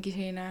või nagu mingi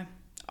selline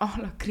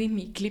la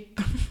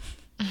krimiklipp.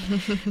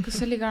 Kus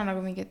oli ka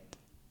nagu mingi, et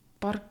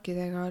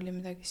parkidega oli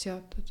midagi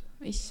seotud.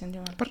 Issand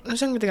jumal. No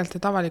see on tegelikult,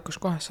 et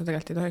avalikus kohas sa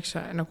tegelikult ei tohiks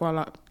nagu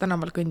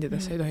tänaval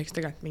kõndides ei tohiks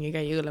tegelikult mingi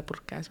käi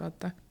õõlepurk käes,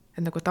 vaata.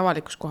 Et nagu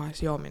avalikus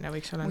kohas joomine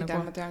võiks olla muide,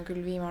 nagu... ma tean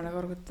küll viimane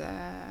kord,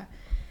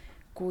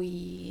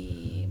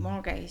 kui ma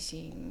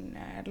käisin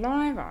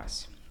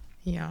laevas.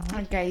 Ja.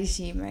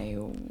 Käisime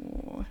ju,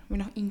 või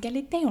noh,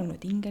 Ingelyt ei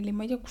olnud. Ingely,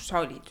 ma ei tea, kus sa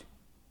olid?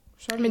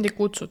 Mind ei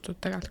kutsutud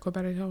tegelikult, kui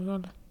päris aus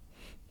olla.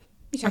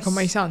 Aga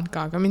ma ei saanud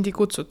ka, aga mind ei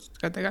kutsutud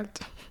ka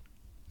tegelikult.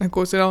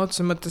 Nagu selle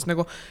otsuse mõttes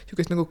nagu,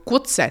 siukest nagu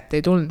kutset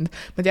ei tulnud.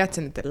 Ma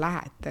teadsin, et te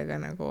lähete, aga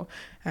nagu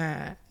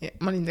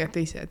ma olin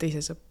tegelikult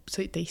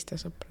teiste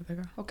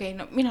sõpradega. Okei,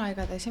 no mina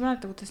igatahes ei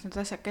mäleta, kuidas need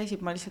asjad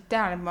käisid. Ma lihtsalt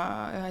tean, et ma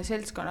ühe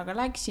seltskonnaga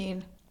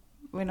läksin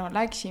või no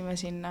läksime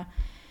sinna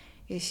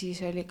ja siis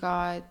oli ka,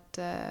 et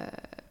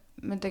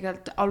me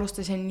tegelikult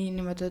alustasin nii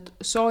niimoodi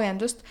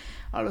soojendust,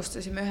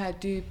 alustasime ühe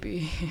tüübi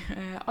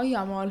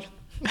aiamaal.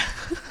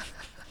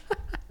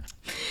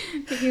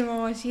 Tegime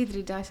oma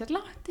siidrid ja asjad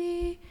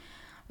lahti,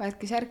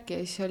 värkis ärki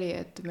ja siis oli,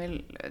 et meil,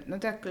 no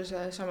tead küll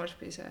see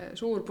Summersby, see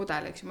suur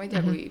pudel, eks ma ei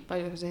tea, kui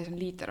palju see sees on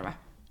liiter või?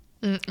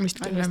 Vist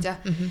küll, jah.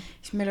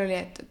 Siis meil oli,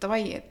 et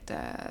davai, et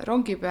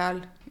rongi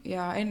peal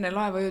ja enne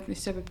laeva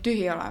jõudmist see peab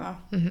tühi olema.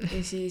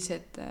 Ja siis,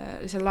 et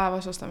seal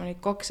laevas ostame neid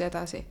kokse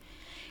edasi.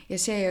 Ja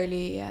see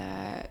oli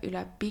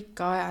üle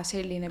pika aja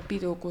selline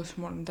pidu, kus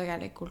mul on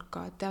tegelikult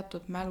ka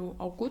teatud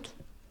mäluaugud,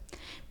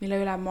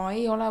 mille üle ma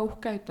ei ole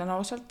uhke, ütlen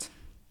ausalt.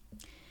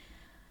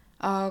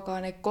 Aga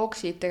need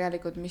koksid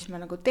tegelikult, mis me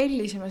nagu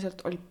tellisime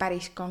sealt, oli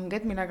päris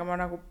kanged, millega ma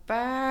nagu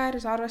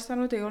päris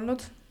arvestanud ei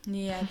olnud.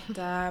 Nii et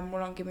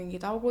mul ongi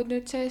mingid augud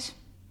nüüd sees.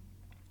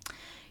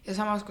 Ja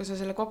samas, kui sa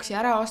selle koksi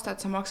ära ostad,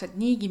 sa maksad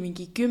niigi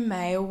mingi 10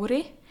 euri.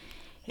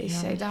 Ja siis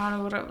sa ei taha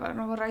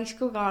nagu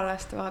raisku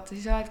kaalast vaata.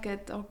 Siis oledki,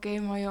 et okei,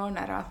 ma joon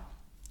ära.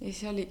 Ja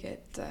siis oligi,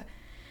 et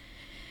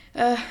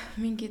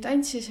mingi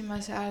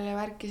tantsisime seal ja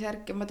värkis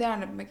ärki. Ma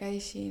tean, et me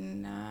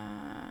käisin...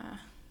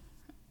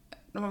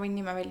 no ma võin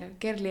nime välja,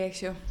 Kerli,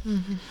 eks ju.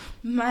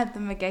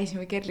 Mäletan, me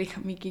käisime Kerliga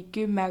mingi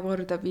 10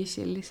 korda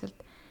pissil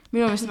lihtsalt.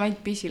 Minu meelest me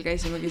ainult pissil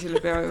käisimegi selle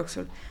peo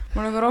jooksul.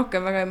 Ma nagu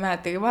rohkem väga ei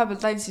mäletagi. Vahepeal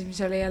tantsisin,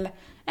 mis oli jälle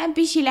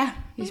pissile.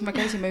 Ja siis me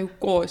käisime ju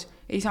koos.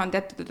 Ei saanud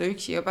jätta teda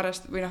üksi ja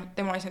pärast, või noh,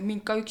 tema ei saanud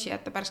mind ka üksi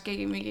jätta. Pärast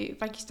keegi mingi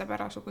vägistab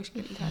ära su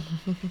kuskil.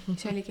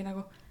 See oligi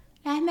nagu,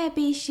 lähme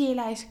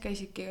pissile. Ja siis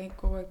käisidki kõik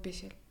kogu aeg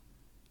pissil.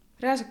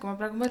 Reaalselt, kui ma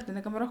praegu mõtlen,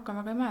 ega ma rohkem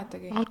väga ei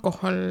mäletagi.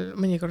 Alkohol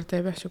mõnikord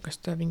teeb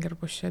siukest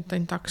vingerpussi, et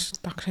ainult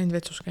tahaks ainult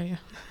vetsus käia.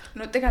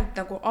 No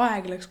tegelikult nagu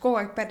aeg läks kogu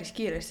aeg päris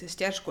kiiresti,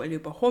 sest järsku oli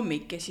juba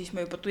hommik ja siis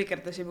me juba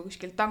tuikerdasime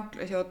kuskil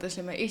tanklas ja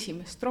ootasime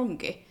esimest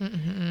rongi.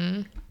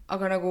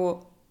 Aga nagu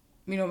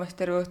minu meelest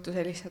terve õhtu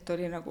see lihtsalt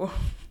oli nagu,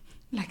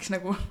 läks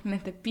nagu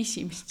nende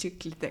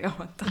pissimistsüklitega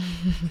vaata.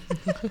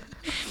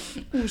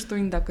 Uus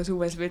tund hakkas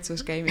uues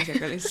vetsus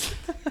käimisega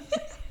lihtsalt.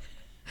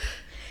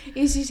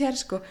 Ja siis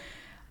järsku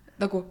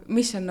nagu,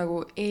 mis on nagu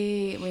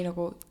või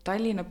nagu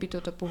Tallinna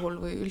pidude puhul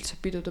või üldse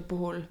pidude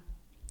puhul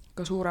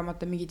ka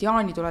suuremate mingid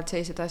jaanituled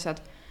sellised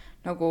asjad,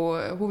 nagu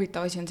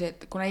huvitav asi on see,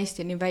 et kuna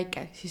Eesti on nii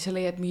väike, siis sa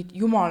leiad mingid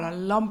jumala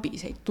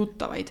lambiseid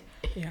tuttavaid.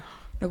 Ja.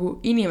 Nagu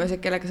inimesed,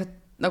 kellega sa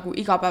nagu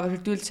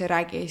igapäevaselt üldse ei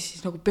räägi,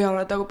 siis nagu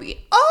peale nagu mingi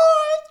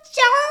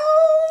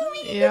tšau,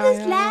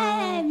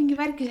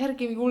 mingi värkis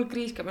härgi, mingi hull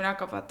kriiskamine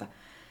hakkab vaata.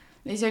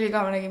 Ja siis oli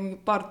ka, ma nägin mingi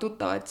paar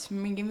tuttavat, siis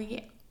mingi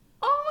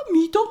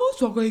mida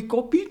sa käid ka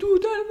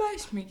pidudel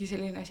väis, mingi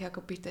selline asi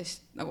hakkab pihta, siis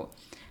nagu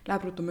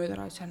läheb rutu mööda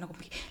ära, siis on nagu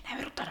mingi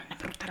läheb rutu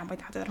ära, ma ei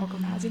taha teda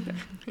rohkem näha siin.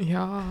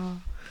 Jaa.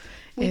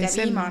 Muide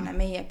viimane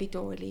meie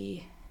pidu oli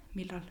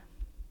millal?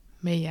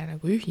 Meie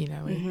nagu ühine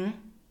või?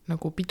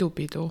 Nagu pidu.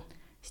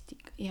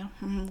 Jah,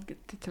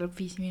 et tuleb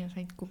 5 miinus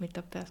ainult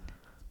kummitab peast.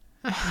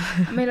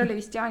 Meil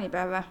oli vist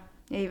jaanipäev või?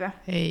 Ei või?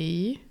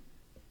 Ei.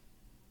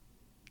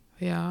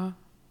 Jaa,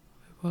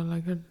 võib-olla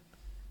küll.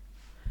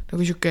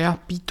 nagu siuke jah,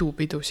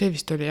 pidu, see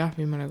vist oli jah,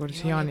 viimane kord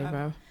see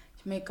jaanipäev.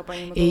 Siis me ikka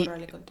panime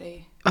korralikult,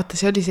 ei. Vaata,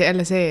 see oli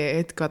jälle see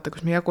hetk, vaata,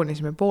 kus me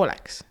jagunesime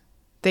pooleks.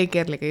 Te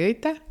Kerliga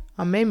jõite,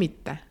 aga me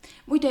mitte.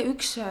 Muide,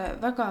 üks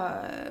väga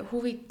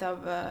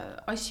huvitav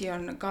asi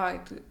on ka,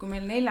 et kui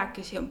meil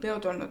 4 on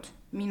peod olnud,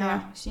 mina,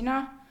 sina,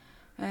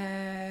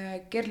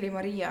 Kerli,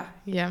 Maria,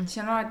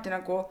 siis on alati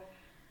nagu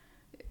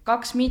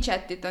 2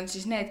 midžetit on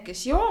siis need,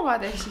 kes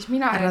joovad, ehk siis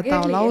mina ja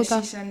Kerli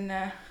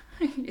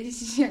ja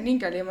siis on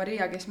Ingely ja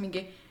Maria, kes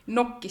mingi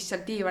nokkis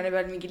seal diivani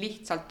peal mingi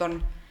lihtsalt on.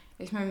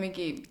 Ja siis me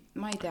mingi,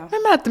 ma ei tea. Ma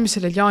ei mäleta, mis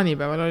sellel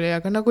jaanipäeval oli,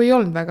 aga nagu ei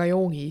olnud väga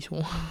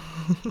joogiisu.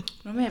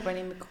 No me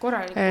panime ikka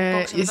korralikult,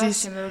 me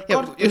tahtsime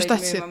kartuleid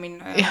müüma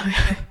minna.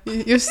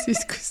 Just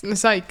siis, kui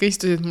sa ikka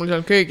istusid mul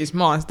seal köögis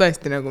maas,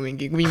 tõesti nagu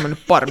mingi viimane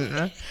parm.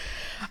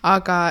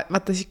 Aga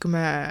vaata siis, kui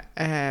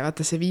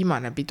vaata see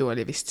viimane pidu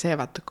oli vist see,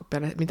 vaata,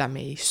 mida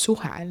me ei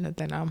suhelnud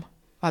enam.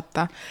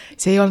 Vaata,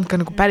 see ei olnud ka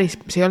nagu päris,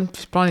 see ei olnud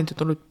plaanitud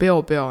olnud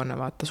peopeona,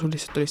 vaata, sul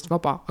lihtsalt olist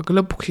vaba, aga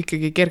lõpuks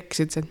ikkagi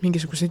kerkisid sealt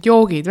mingisugused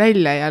joogid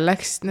välja ja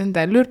läks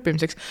nende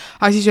lürpimiseks.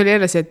 Aga siis oli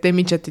jälle see, et te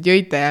midžetid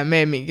jõite ja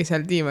me mingi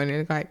seal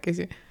diivanil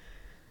kahekesi.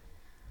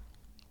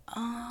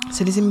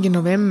 See oli see mingi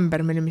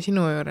november, me olime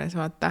sinu juures,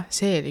 vaata,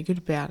 see oli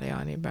küll peale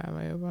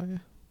jaanipäeva juba.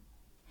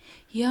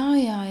 Ja.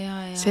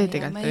 See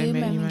tegelikult me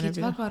jõime mingit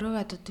väga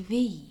rõvetut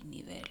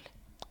veini veel.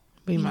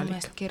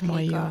 Võimalik, ma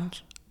ei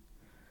olnud.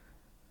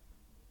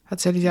 Vaat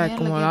see oli see, et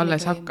kui mul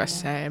alles hakkas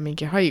see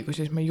mingi haigus,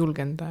 siis ma ei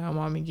julgenud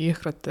oma mingi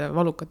jõhkrate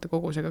valukate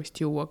kogusega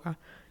vist juuaga.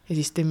 Ja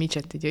siis te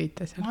midžetid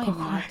jõite seal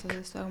kogu aeg.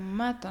 Ma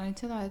mäletan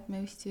nüüd seda, et me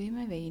vist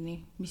jõime veini,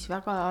 mis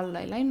väga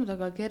alla ei läinud,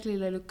 aga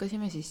Kerlile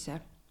lükkasime sisse.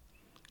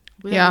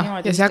 Ja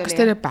see hakkas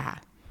teile pähe.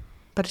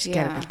 Päris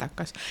kergelt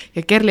hakkas.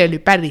 Ja Kerli oli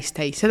päris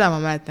täis, seda ma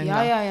mäletan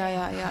ka.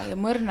 Ja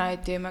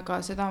mõrnaid jõime ka,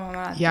 seda ma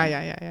mäletan.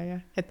 Ja.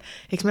 Et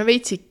eks me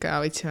veitsika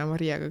võtsime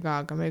Mariaga ka,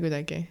 aga me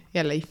kuidagi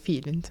jälle ei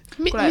feelinud.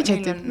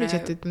 Midžetid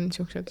on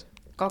niisugused.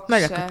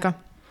 Naljakad ka.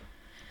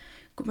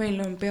 Kui meil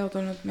on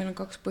peod olnud, meil on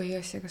 2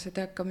 põhiasja, kas sa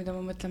tead ka, mida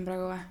ma mõtlen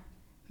praegu või?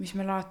 Mis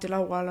meil alati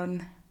laual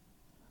on?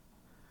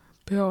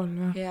 Peol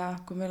või? Ja,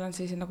 kui meil on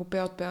sellised nagu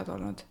peod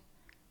olnud.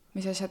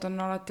 Mis asjad on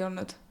alati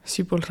olnud?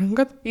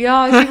 Sibulrõngad.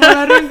 Jaa,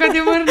 sibularõngad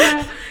ja mõrna.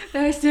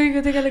 Hästi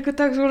õige, tegelikult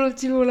tahaks olnud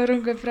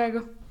sibularõngad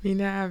praegu.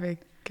 Mine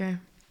vekke.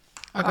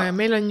 Aga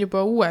meil on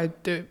juba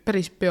uued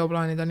päris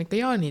peoplaanid on ikka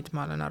jaanid,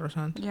 ma olen aru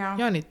saanud.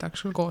 Jaanid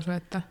tahaks sul koos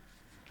võtta.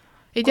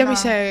 Ei tea,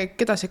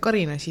 keda see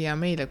Karina siia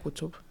meile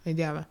kutsub? Ei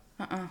tea või?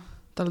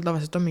 Tal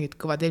tavaliselt on mingid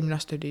kõvad. Eelmine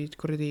aasta oli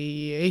kuradi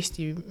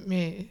Eesti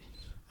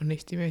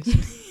mees.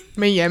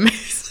 Meie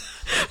mees.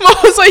 Ma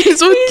sain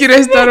suht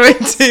kirjast aru,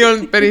 et see ei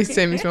olnud päris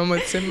see, mis ma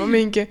mõtlesin. Ma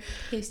mingi...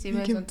 Eesti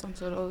mees on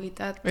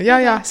tantsuloovid.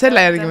 Ja,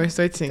 selle järgi ma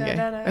just võtsingi.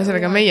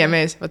 Ühesõnaga meie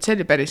mees, vaat see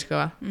oli päris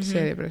kõva.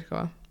 See oli päris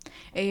kõva.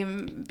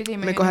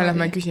 Me kohe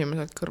lähme küsima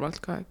sealt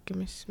kõrvalt ka äkki,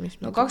 mis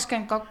no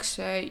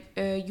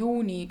 22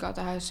 juuniga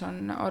tähes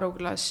on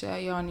Aruklas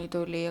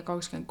jaanituli ja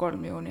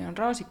 23 juuni on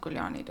Raasikul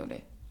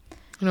jaanituli.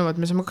 No vaat,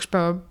 me saame 2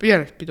 päeva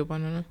järjest pidu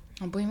panna.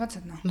 No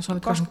põhimõtteliselt, no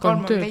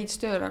 23 on veits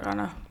tööl, aga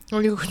noh.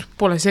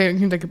 Pole see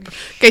midagi.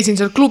 Käisin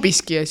seal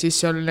klubiski ja siis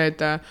seal need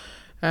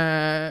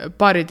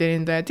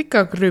baariteenindajad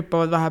ikka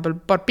rüüpavad vahepeal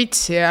paar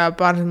pitsi ja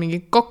paar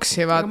mingi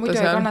koksi. Aga muidu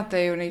ei kannata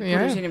ju neid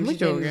kurus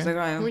inimesi teenindada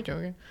ka.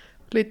 Muidugi.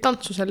 Lõid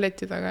tantsu seal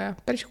leti taga ja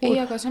päris cool.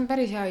 Ei, aga see on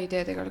päris hea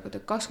idee tegelikult,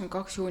 et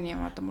 22 juuni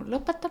vaata mul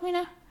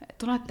lõpetamine.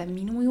 Tulete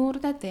minu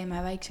juurde, teeme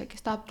väikse,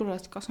 kes tahab tulla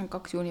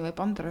 22 juuni või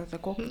Andra juurde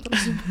kokku.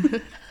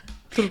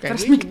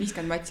 Pärast mingi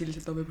 50 matsi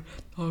lihtsalt on võib-olla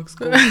tahaks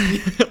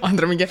kokku.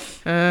 Andra mingi,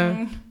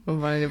 ma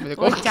panen juba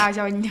kokku. Otsas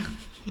on ju.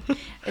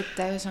 Et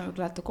ühesõnaga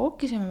tulete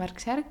kokku, saame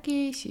märksärki,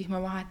 siis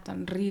ma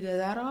vahetan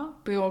riided ära,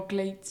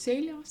 peokleit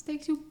seljast,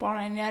 eks ju,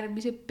 panen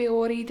järgmise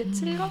peoriided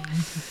selga.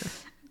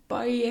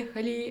 Pai,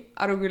 oli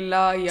Arukülla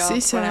ja...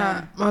 Siis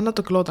ma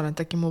natuke loodan, et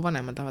äkki mu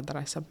vanema tahavad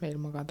ära, saab meil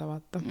magada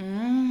vaata.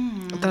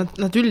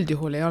 Nad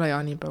üldjuhul ei ole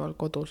jaanipäeval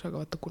kodus,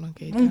 aga vaata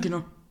kunagi ei tea. Ongi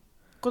noh,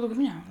 koduga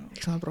mina.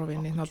 Eks ma proovin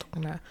neid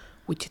natukene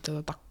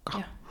utsitada takka.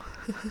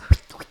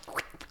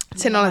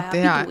 See on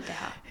alati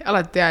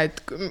hea, et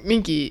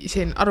mingi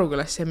siin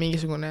Arukülas see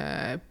mingisugune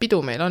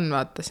pidu meil on,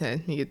 vaata see,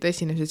 et mingid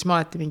esinemised, siis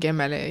ma alati mingi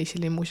emmele ja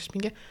isili muuseas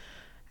mingi,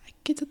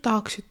 äkki ta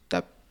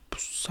tahaksite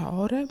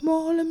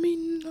Saaremaale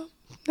minna?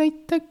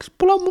 Näiteks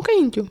pole ammu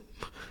käinud ju.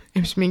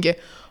 Ja mis mingi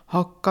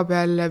hakkab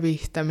jälle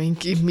pihta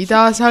mingi,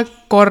 mida sa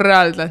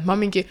korraldad. Ma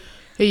mingi,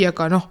 ei,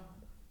 aga noh,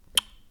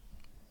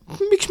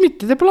 miks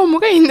mitte, te pole ammu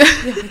käinud.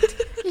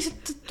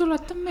 Lihtsalt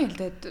tuletan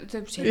meelde, et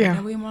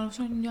selline võimalus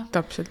on ja.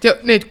 Täpselt, ja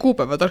need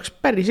kuupäevad oleks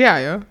päris hea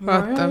ju.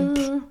 Vaata,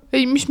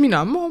 ei, mis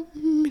mina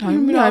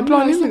ei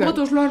plaani midagi.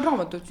 Kodus loen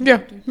raamatut.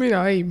 Jah,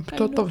 mina ei,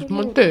 tavaliselt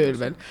ma olen tööl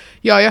veel.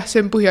 Ja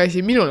see on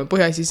põhiasi, minul on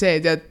põhiasi see,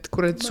 et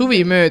kurat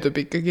suvi möödub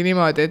ikkagi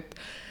niimoodi,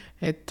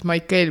 et ma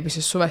ikka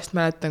eelmises suvest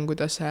mäletan,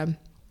 kuidas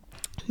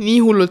nii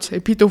hullult sai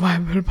pidu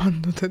vahepeal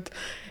pandud,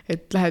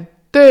 et lähed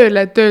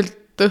tööle,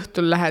 töölt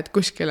õhtul lähed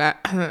kuskile,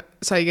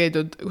 sai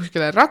käidud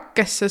kuskile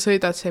Rakkesse,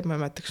 sõidad, see ma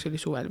ei mäleta, kas oli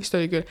suvel, vist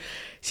oli küll,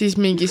 siis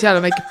mingi seal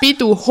on väike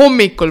pidu,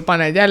 hommikul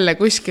paned jälle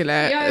kuskile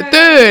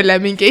tööle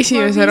mingi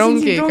esimese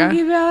rongiga.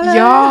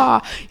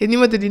 Ja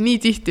niimoodi oli nii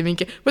tihti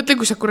mingi, mõtle,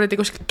 kui sa kuradi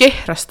kuskil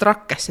Kehrast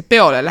Rakkesse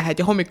peole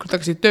lähed ja hommikul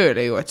tagasi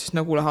tööle jõuad, siis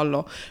nagu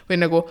hallo.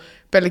 Või nagu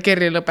peale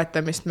Kerli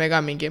lõpetamist me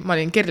ka mingi, ma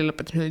olin Kerli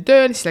lõpetamist, oli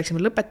tööl, siis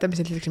läksime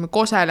lõpetamisel, siis läksime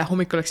Kosele,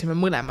 hommikul läksime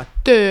mõlemad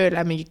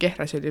tööle, mingi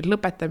Kehras oli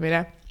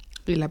lõpetamine,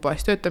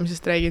 lillepoes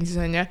töötamisest räägin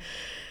siis on ja,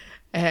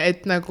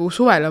 et nagu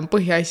suvel on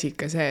põhiasi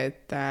ikka see,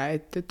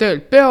 et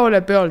töölt peole,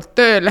 peolt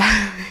tööle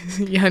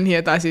ja nii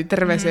edasi,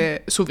 terve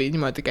see suvi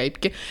niimoodi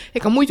käibki.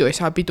 Ega muidu ei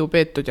saa pidu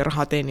peetud ja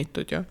raha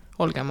teenitud ju,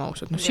 olgem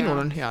ausad, no sinul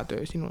on hea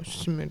töö, sinul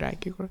siis me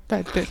räägi,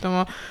 teed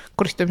oma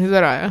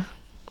koristamised ära ja.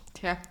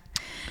 Jah.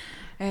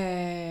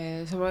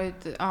 Sa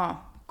võid,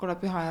 kuule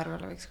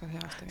Pühajärvele võiks ka see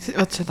aasta.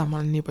 Vaat seda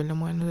ma olen nii palju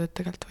mõelnud, et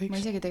tegelikult võiks. Ma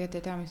isegi tegelikult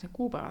ei tea, mis need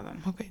kuupäevad on.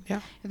 Okay, ja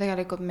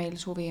tegelikult meil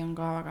suvi on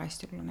ka väga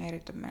hästi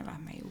planeeritud, me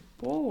lähme ju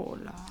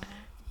Poola.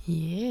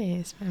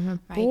 Jees, me lähme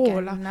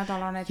Poola. Väike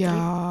nädalane trip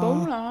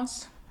Poolas.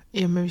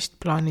 Ja me vist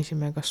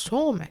plaanisime ka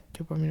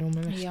Soomet juba minu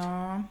meelest.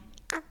 Ja.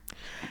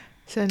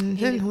 See on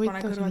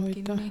huvitav.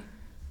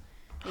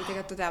 Ei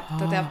tegelikult ta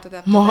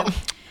teab.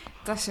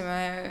 Tahtsime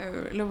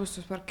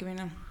lõbustusparki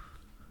minna.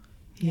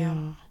 Ja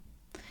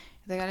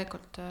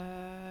tegelikult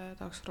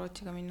tahaks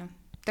Rootsiga minna.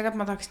 Tegelikult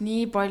ma tahaks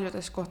nii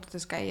paljudes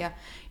kohtades käia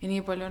ja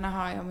nii palju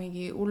näha ja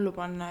mingi hullu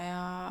panna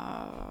ja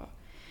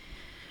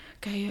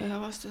käia ja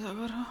vastas,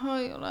 aga raha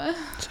ei ole.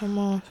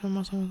 Sama.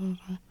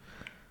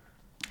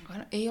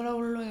 Ei ole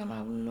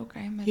hullu,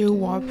 käime.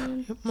 Jõuab.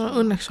 Ma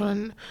õnneks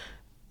olen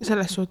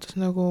selles suhtes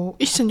nagu,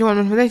 issand jumal,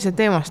 me täitsa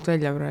teemast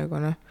välja praegu.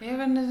 Ja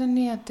need on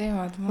nii head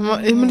teemad. Ma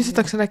lihtsalt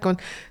tahaks rääkima,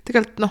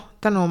 tegelikult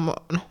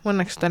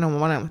õnneks tänu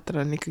oma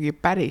vanematele on ikkagi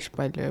päris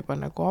palju juba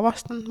nagu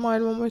avastanud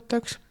maailma, ma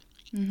ütleks.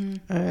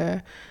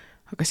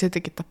 Aga see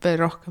tekitab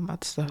veel rohkem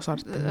seda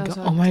saarte.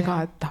 Oh my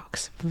god,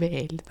 tahaks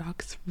veel.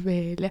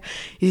 Ja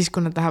siis,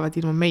 kui nad lähevad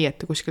ilma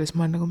meieta kuskile, siis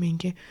ma olen nagu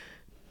mingi,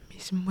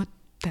 mis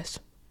mõttes?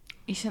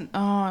 Issand,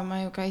 ma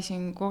ju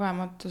käisin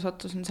kogemata,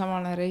 sattusin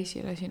samale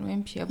reisile sinu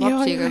empsi ja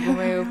papsiga, kui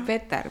me ju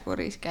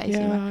Peterburis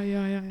käisime.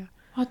 Ja.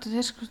 Vaatad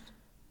eskust,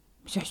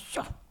 mis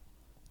asja?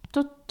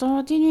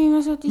 Tuttavad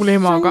inimesed. Mul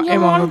emaga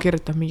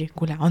kirjutab mingi,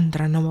 kuule,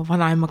 Andra on oma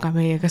vanaemaga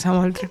meiega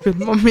samal tripil,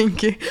 ma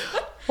mingi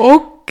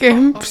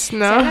okemps,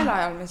 Sellel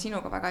ajal me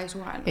sinuga väga ei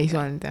suhelnud. Ei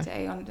suhelnud, jah. See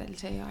ei olnud veel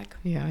see aeg.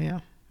 Ja.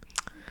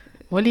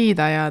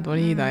 Olid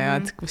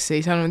ajad, kus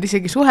ei saanud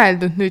isegi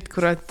suheldud nüüd,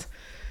 kurat.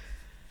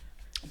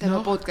 Teeme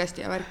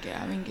podcasti ja värki ja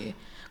mingi,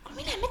 kuule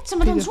mine metsa,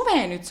 ma tahan suve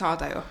nüüd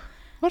saada ju.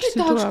 Nüüd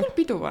tahaks küll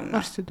pidu panna.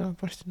 Varsti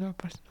tuleb.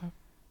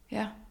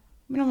 Jah,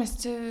 minu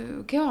meelest see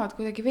kevad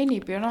kuidagi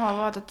venib ja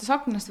vaadates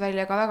aknast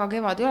välja, aga väga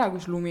kevad ei ole,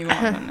 kus lumi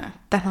maal on.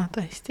 Täna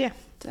tõesti, jah.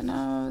 Täna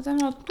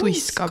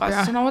tuiskas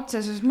sõna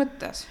otseses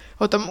mõttes.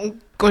 Oota,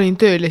 olin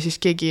tööl ja siis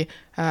keegi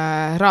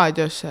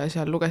raadios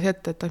seal luges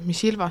ette, et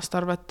mis Ilvast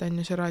arvata on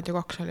ju, see Raadio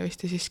 2 oli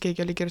vist ja siis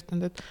keegi oli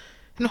kirjutanud, et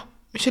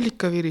mis oli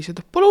ikka virised,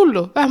 pole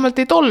hullu,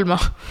 vähemalt ei tolma.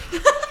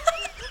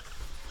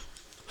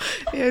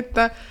 Et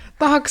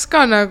tahaks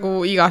ka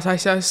nagu igas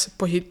asjas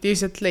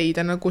positiivselt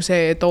leida nagu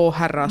see too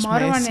härrasmees seal. Ma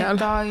arvan, et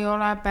ta ei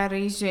ole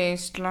päris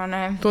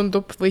eestlane.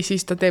 Tundub, või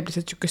siis ta teeb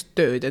lihtsalt sükest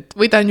tööd, et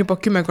või ta on juba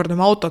 10 korda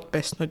oma autot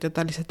pestnud ja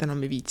ta lihtsalt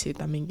enam ei viitsi,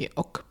 ta mingi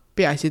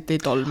peaasi, et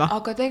ei tolma.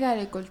 Aga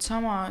tegelikult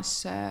samas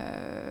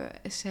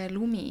see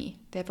lumi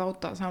teeb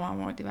auto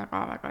samamoodi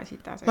väga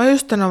sitaseks. Ma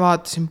just täna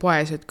vaatasin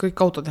poes, et kõik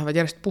autod lähevad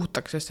järjest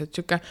puhtaks, sest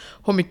et süke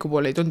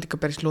hommikupool ei tund ikka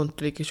päris lunt,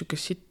 tuli ikka süke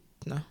sitt,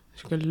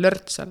 süke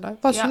lörts selle.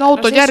 Vaatasin,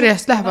 autod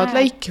järjest lähevad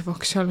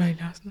läikivaks seal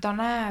väljas. Ta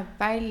näeb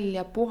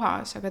välja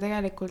puhas, aga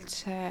tegelikult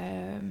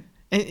see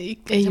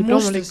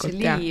loomulikult,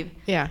 liiv,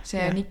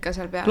 see on ikka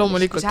seal peal.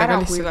 Loomulikult, kui see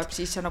ära kuivab,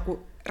 siis sa nagu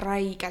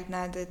räigelt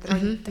näed, et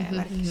rante ja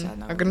värkis.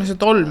 Aga see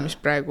tolm, mis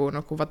praegu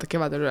nagu vaata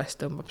kevadel üles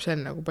tõmbab, see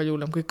on nagu palju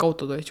hullem, kõik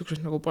autod olid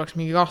siuksed nagu poleks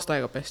mingi aasta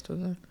aega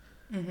pestud.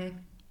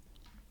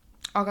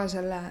 Aga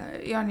selle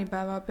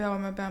jaanipäeva peo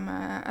me peame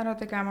ära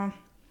tegema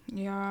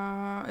ja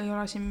ei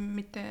ole siin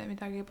mitte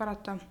midagi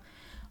parata.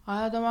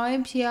 Ajad oma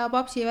empsi ja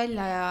papsi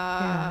välja ja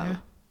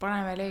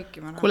paneme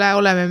löökima. Kule,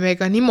 oleme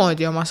meiega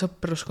niimoodi oma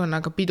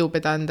sõpruskonnaga pidu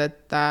pedanud,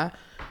 et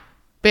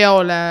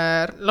peole,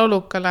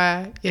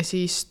 laulukale ja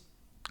siis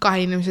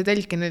 2 inimese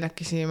telki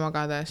 4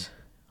 magades.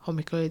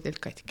 Hommikul oli telk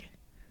katki.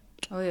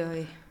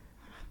 Oi.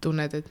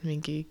 Tunned, et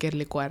mingi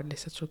Kerli koer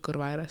lihtsalt sul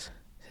kõrva ääres,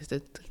 sest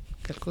et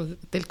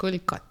telk oli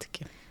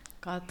katki.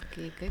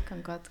 Kõik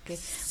on katki.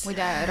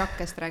 Muide,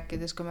 Rakkest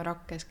rääkides, kui me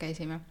Rakkes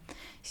käisime,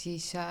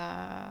 siis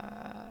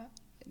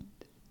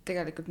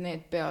tegelikult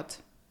need peod,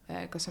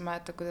 kas sa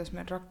mäletad, kuidas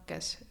meil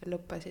Rakkes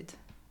lõppesid?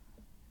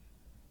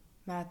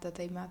 Mäletad,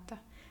 ei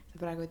mäleta? Sa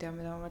praegu ei tea,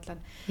 mida ma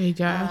mõtlen. Ei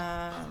tea.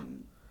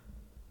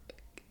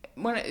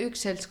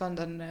 Üks seltskond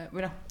on,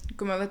 või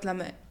kui me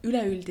võtleme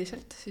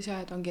üleüldiselt, siis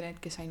ongi need,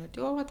 kes ainult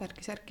joovad,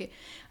 ärki,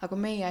 aga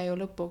meie ju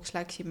lõpuks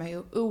läksime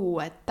ju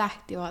õue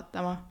tähti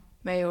vaatama.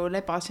 Me ju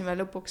lebasime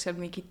lõpuks seal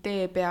mingi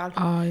tee peal,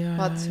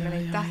 vaatasime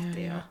neid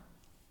tähti ju.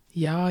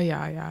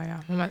 ja.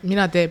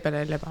 Mina tee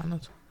peale ei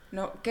lebanud.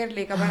 No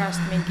Kerliga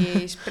pärast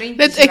mingi sprint.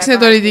 Eks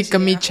need olid ikka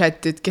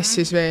midžetid, kes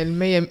siis veel,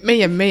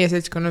 meie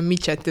seltskonna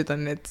midžetid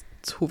on need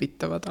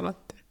huvitavad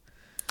alati.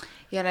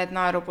 Ja need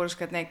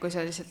naerupurskad, need, kui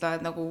sa lihtsalt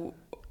oled nagu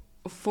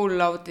full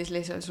out'is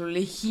lihtsalt, sul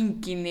oli hing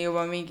kinni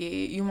juba mingi,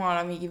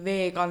 jumala mingi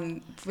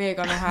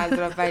veeganu hääl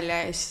tuleb välja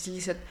ja siis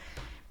lihtsalt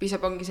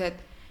pisab ongi see,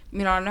 et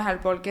mina olen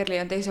ühel pool,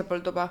 Kerli on teisel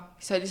pool tuba,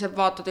 sa lihtsalt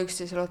vaatad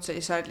üksteisele otsa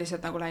ja sa oled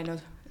lihtsalt nagu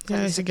läinud.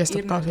 Ja see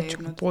kestab taas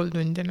pool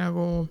tundi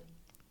nagu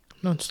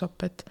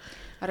non-stop, et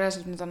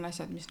reaalselt need on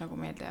asjad, mis nagu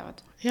meelde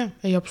jäävad. Jah,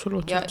 ei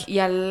absoluutselt.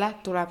 Ja jälle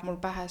tuleb mul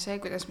pähe see,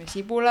 kuidas me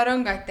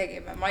sibularõngaid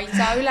tegime. Ma ei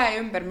saa üle ja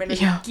ümber, meil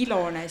oli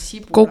kilone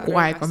sibularõngad. Kogu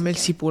aeg on meil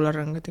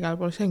sibularõngad igal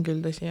pool, see on küll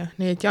tõsi, jah.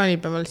 Nii et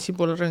jaanipäeval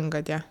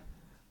sibularõngad ja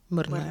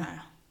mõrna.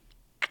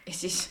 Ja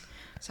siis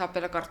saab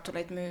peale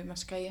kartuleid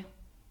müümas käia.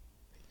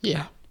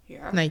 Jah,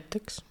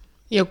 näiteks.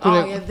 Ja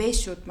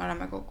vessut me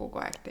oleme kogu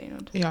aeg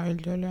teinud. Ja,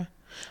 üldjuhul, jah.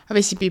 Aga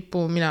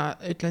vesipiipu, mina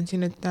ütlen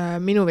siin, et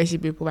minu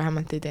vesipiipu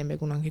vähemalt ei tee me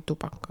kunagi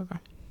tubakaga.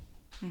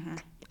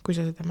 Kui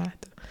sa seda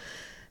mäletad.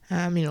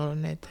 Minul on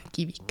need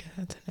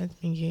kivikesed, need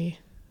mingi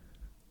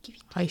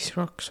ice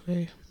rocks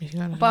või mis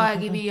iganes.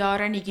 Paekivi ja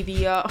ränikivi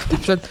ja...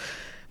 Täpselt,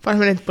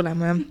 paneme need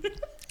põlema, jah.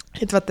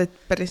 Et vaata, et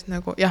päris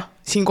nagu, jah,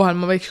 siinkohal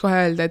ma võiks kohe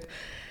öelda, et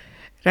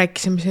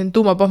rääkisime siin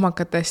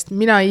tuumapohmakatest.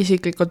 Mina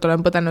isiklikult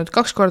olen põdenud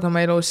 2 korda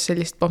oma elus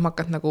sellist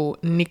pohmakat nagu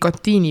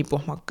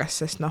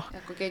nikotiinipohmakas, sest noh.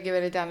 Ja kui keegi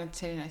veel ei teadnud,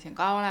 selline asi on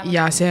ka olemas.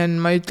 Ja see on,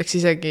 ma ütleks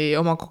isegi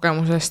oma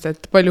kogemusest,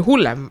 et palju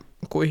hullem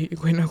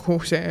kui nagu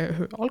see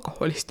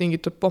alkoholist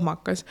tingitud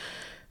pohmakas.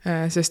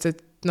 Sest et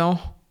noh,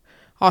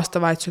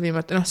 aastavahetusel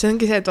viimati, noh, see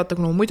ongi see, et vaata,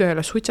 kui ma muidu ei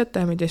ole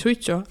suitsetaja, ma ei tee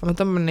suitsu, aga ma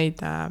tõmban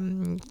neid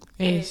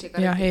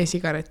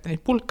e-sigarette,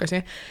 neid pulkasi,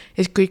 ja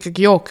siis kui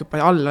ikkagi jook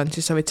juba all on,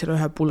 siis sa võid selle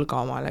ühe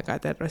pulga omale ka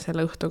terve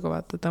selle õhtuga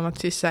vaata tõmmad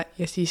sisse,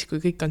 ja siis kui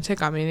kõik on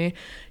segamini,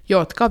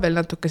 jood ka veel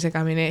natuke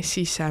segamini,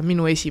 siis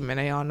minu 1.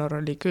 jaanuar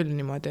oli küll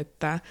niimoodi,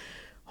 et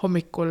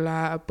hommikul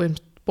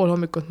põhimõtteliselt pool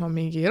hommikut ma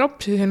mingi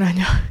ropsisin on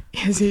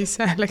ja siis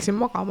läksin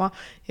magama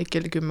ja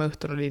kell 10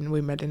 õhtul olin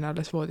võimeline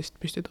alles voodist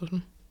püsti tõusma.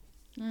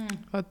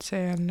 Vaat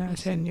see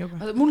on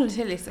juba. Mul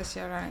sellist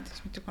asja ei ole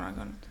näiteks mitte kunagi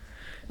olnud.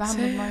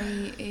 Vähemalt ma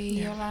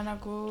ei ole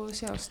nagu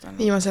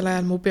seostanud. Viimasel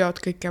ajal mu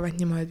peod kõik käivad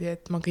niimoodi,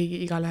 et ma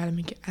igal ajal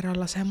mingi ära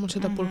lase mul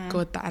seda pulka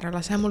võtta, ära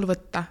lase mul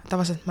võtta.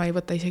 Tavaliselt ma ei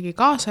võta isegi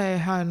kaasa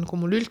ja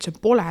kui mul üldse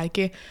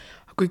polegi,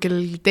 kui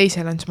kellelgi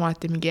teisel on, siis ma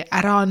alati mingi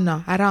ära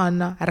anna,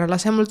 ära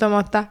lase mul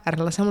tõmmata,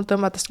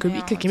 sest kui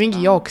ikkagi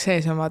mingi jook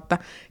sees on vaata,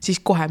 siis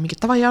kohe mingi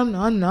tavai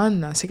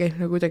anna, see käib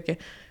nagu kuidagi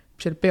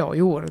selle peo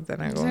juurde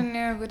nagu. See on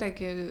jah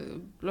kuidagi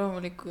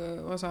loomulik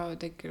osa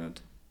tekkinud.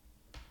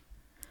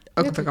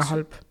 Aga väga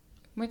halb.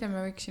 Ma ei tea,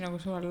 me võiksin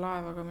nagu suvel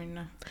laevaga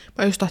minna.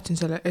 Ma just tahtsin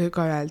selle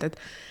ka öelda,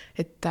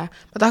 et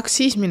ma tahaks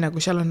siis minna,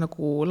 kui seal on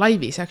nagu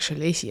laivis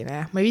actually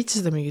esineja. Ma ei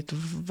viitsi seda mingit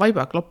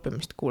vaiba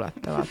kloppimist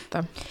kuulata,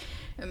 vaata.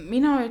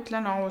 Mina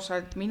ütlen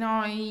ausalt,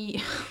 mina ei...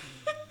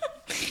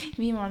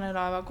 viimane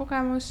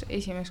laevakogemus,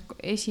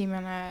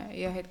 esimene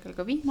ja hetkel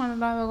ka viimane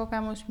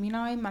laevakogemus,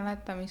 mina ei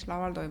mäleta, mis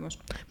laeval toimus.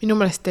 Minu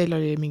meelest teil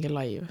oli mingi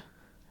laiv.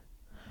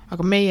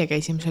 Aga meie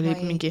käisime, see oli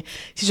mingi...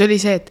 Siis oli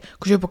see, et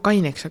kui sa juba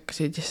kaineks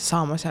hakkasid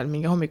saama seal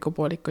mingi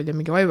hommikupoolikud ja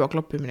mingi vaiba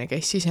kloppimine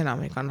käis, siis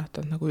enam ei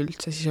kannatanud nagu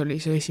üldse. Siis oli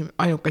see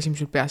ainuke asi,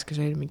 mis sul peas, kes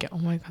oli mingi,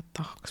 oh my god,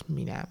 tahaks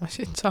minema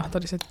siit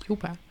saada lihtsalt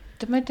jube.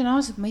 Ma ütlen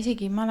ausalt, ma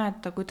isegi ei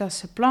mäleta, kuidas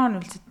see plaan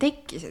üldse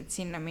tekkis, et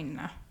sinna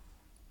minna.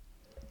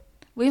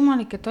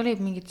 Võimalik, et olid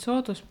mingid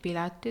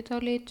sooduspiletid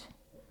olid.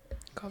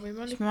 Ka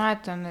võimalik. Siis ma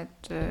mäletan,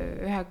 et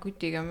ühe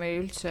kutiga meil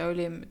üldse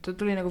oli, ta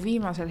tuli nagu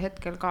viimasel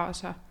hetkel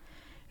kaasa.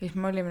 Ja siis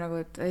me olime nagu,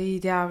 et ei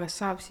tea, kas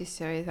saab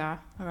sisse või ei saa.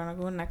 Aga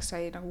nagu õnneks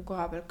sai nagu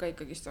koha peal ka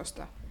ikkagist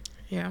osta.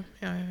 Ja.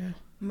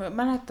 Ma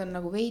mäletan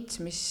nagu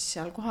veits, mis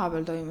seal koha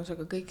peal toimus,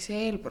 aga kõik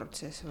see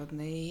eelprotsess,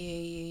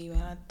 ei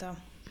mäleta.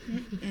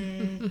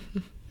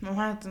 Ma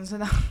mäletan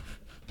seda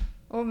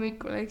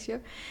hommikul, eks ju,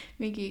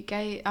 mingi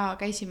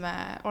käisime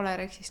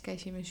Olerexist,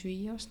 käisime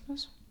süüa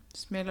ostmas,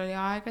 sest meil oli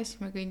aega,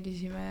 siis me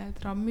kõndisime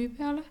trammi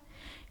peale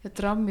ja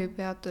trammi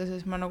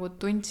peatuses ma nagu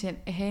tundsin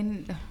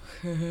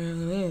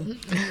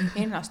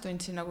ennast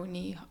tundsin nagu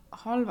nii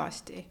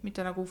halvasti,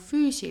 mitte nagu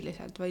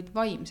füüsiliselt, vaid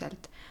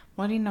vaimselt.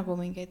 Ma olin nagu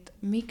mingi, et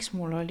miks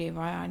mul oli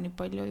vaja nii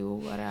palju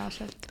juua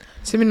reaalselt.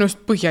 See minust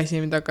põhjasi,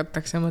 mida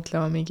hakatakse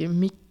mõtlema mingi,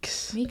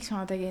 miks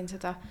ma tegin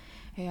seda.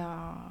 Ja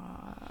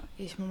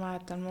siis ma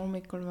mäletan, ma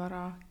hommikul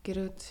vara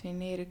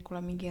kirjutasin Eerikule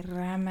mingi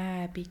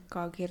räme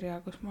pika kirja,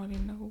 kus ma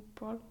olin nagu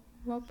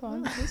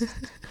vabandust.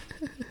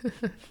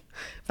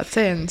 Vaat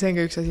see on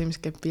ka üks asi, mis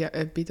käib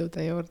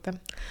pidude juurde.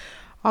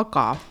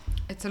 Aga...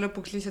 Et sa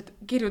lõpuks lihtsalt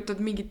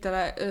kirjutad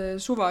mingitele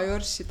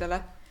suvajõrssidele.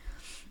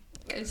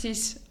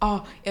 Siis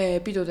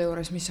pidude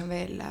juures, mis on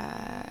veel,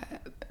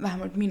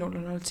 vähemalt minul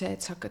on olnud see,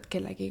 et sa hakkad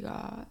kellegiga,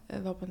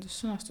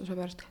 vabandust sõnastuse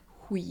pärast,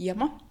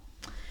 huiama.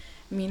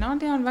 Mina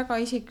tean väga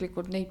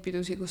isiklikult neid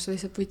pidusi, kus sa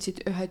lihtsalt võtsid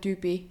ühe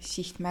tüübi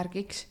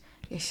sihtmärgiks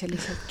ja siis sa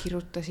lihtsalt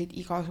kirjutasid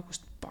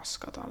igasugust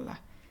paska talle.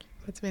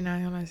 Võt mina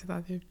ei ole seda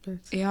tüüpi.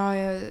 Ja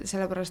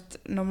sellepärast,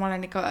 no ma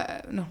olen ikka,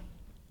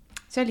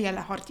 see oli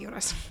jälle Hardi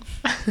juures.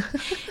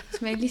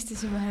 Siis me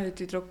helistasime ühele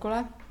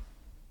tüdrukule.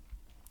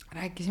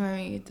 Rääkisime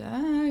mingid,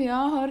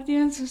 Hardi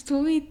on sust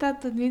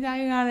huvitatud, mida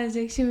iganes,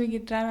 eks ju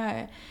mingid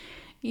räme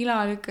ila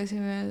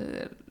lükkasime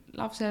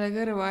lapsele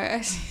kõrva ja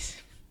siis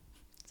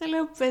see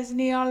lõppes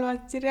nii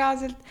halvasti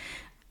reaalselt.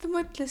 Ta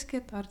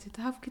mõtleski, et Hardi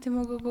tahabki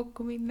temaga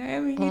kokku minna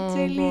ja mingid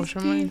sellist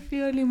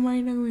kiifi oli, ma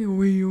ei nagu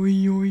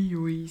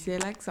oi, see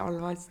läks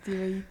halvasti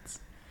veits.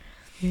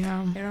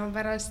 Ja no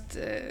pärast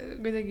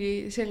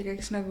kuidagi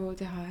selgeks nagu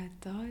teha,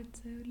 et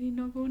see oli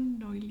nagu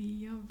nali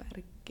ja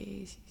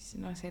värki, siis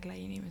selle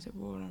inimese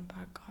puhul on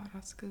väga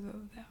raske seda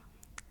teha.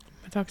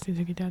 Ma tahaks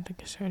isegi teada,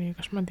 kes see oli,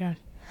 kas ma tean?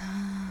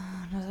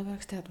 No sa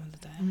peaks teadma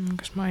teda, jah.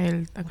 Kas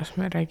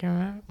me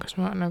räägime, kas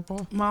ma nagu...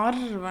 Ma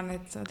arvan,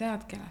 et sa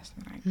tead, kellest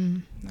ma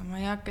räägin. No ma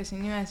ei hakka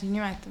siin nimesid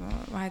nimetama,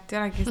 vahet ei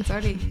ole, kes ta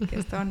oli,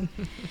 kes ta on.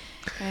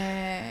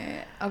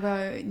 Aga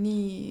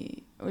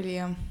nii oli,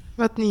 jah.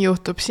 Vaat nii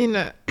juhtub, siin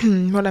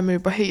me oleme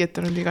juba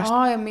heietanud igast.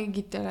 Ja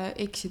mingitele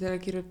eksidele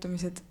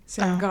kirjutamised,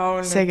 see on ka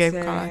olnud. See käib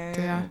ka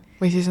alati, jah.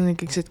 Või siis on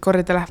ikkagi see, et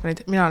korja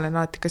telefonid, mina olen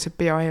alati ka see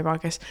peoeva,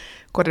 kes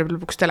korjab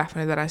lõpuks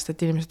telefonid ära, sest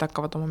et inimesed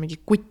hakkavad oma mingi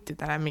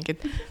kuttidele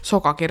mingid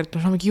soga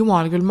kirjutama, mingi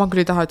jumal küll, ma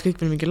küll ei taha, et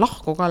kõik veel mingi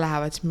lahku ka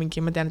lähevad, siis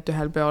mingi, ma tean, et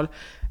ühel peol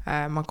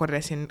ma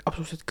korjasin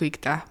absoluutselt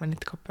kõik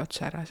telefonid kapi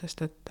otsa ära,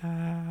 sest et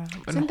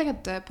see on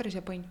tegelikult päris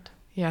hea point.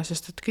 Ja,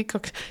 sest et kõik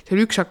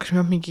seal üks hakkas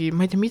mingi,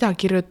 ma ei tea, mida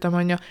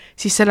kirjutama on ju,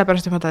 siis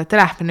sellepärast, et ma talle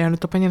telefoni ja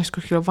nüüd ta pani ennast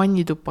kuskile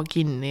vannituppa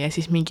kinni ja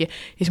siis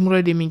mul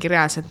oli mingi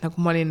reaalselt, nagu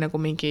ma olin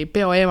nagu mingi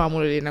peoema,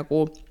 mul oli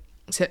nagu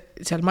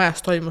seal majas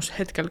toimus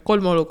hetkel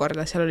 3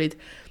 olukorda, seal olid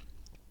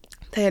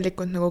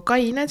täielikult nagu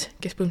kained,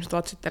 kes põhimõtteliselt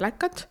vaatasid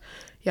telekat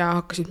ja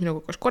hakkasid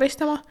minuga koos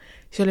koristama.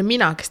 See oli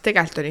mina, kes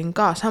tegelikult olin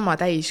ka sama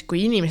täis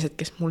kui inimesed,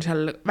 kes mul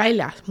seal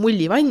väljas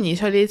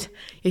mullivannis olid.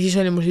 Ja siis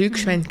oli mul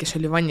üks vend, kes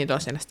oli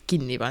vannitoos ennast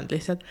kinni pand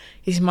lihtsalt.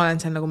 Ja siis ma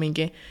olen seal nagu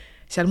mingi,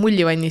 seal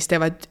mullivannis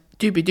teevad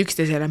tüübid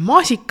üksteisele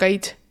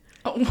maasikaid.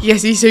 Ja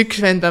siis üks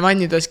vend on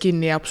vannitoos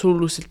kinni ja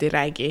absoluutselt ei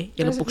räägi.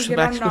 Ja lõpuks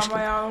läks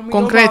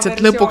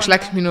konkreetselt lõpuks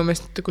läks minu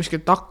meelest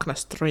kuskilt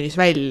aknast ronis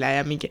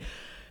välja ja mingi...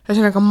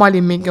 Ühesõnaga ma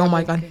olin mingi, oh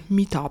my god,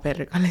 mida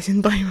pergale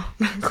siin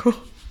toimub nagu.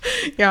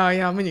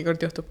 Ja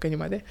mõnikord juhtub ka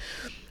niimoodi.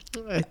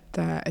 Et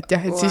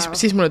jah, et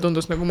siis mulle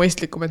tundus nagu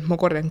mõistlikum, et ma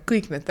korjan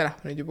kõik need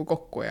telefonid juba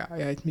kokku ja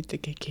et mitte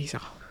keegi ei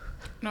saa.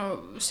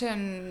 No see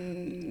on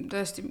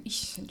tõesti,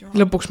 issand jumal.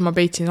 Lõpuks ma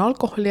peitsin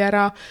alkoholi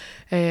ära,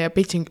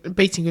 peitsin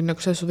küll nagu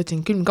selles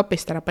võtsin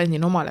külmkapist ära,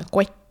 panin omale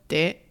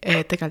kotti,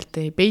 tegelikult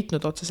ei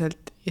peitnud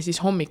otseselt ja siis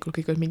hommikul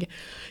kõik oli mingi,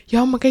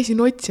 ja ma käisin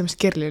otsimas,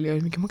 Kerli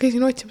oli mingi, ma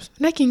käisin otsimas,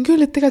 nägin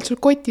küll, et tegelikult sul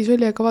kotis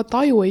oli, aga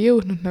vaata aju ei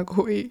jõudnud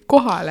nagu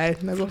kohale,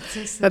 et nagu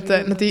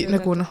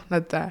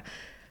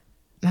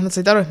nad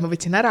said aru, et ma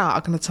võtsin ära,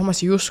 aga nad samas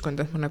ei uskunud,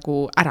 et ma nagu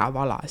ära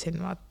valasin,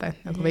 vaata,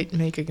 et nagu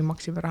me ikkagi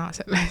maksime raha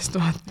selle eest,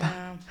 vaata.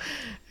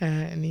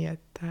 Nii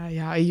et,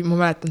 ja ei, ma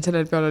mäletan,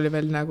 sellel peal oli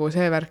veel nagu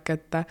see värk,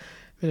 et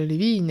meil oli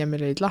viin ja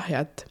meil olid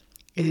lahjad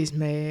ja siis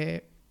me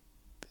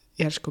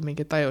järsku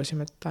mingi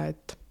tajusime,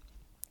 et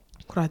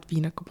kurat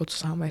viin hakkab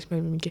otsa saama ja siis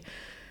meil mingi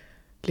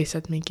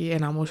lihtsalt mingi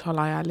enamus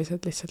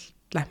alaealised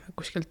lihtsalt lähme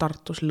kuskil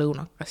Tartus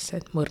lõunakasse,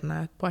 et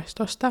mõrnajad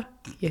poest osta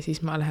ja siis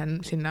ma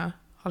lähen sinna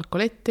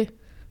alkoletti,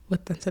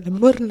 võtan selle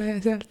mõrna ja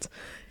sealt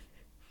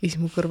ja siis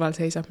mu kõrval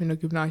seisab minu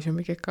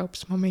gümnaasiumi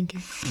kekaõps, ma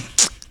mingi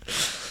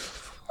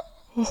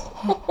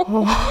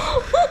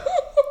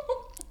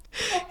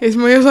ja siis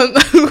ma ei osanud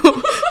nagu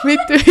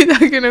mitte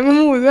midagi nagu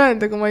muud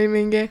öelda, kui ma olin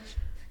mingi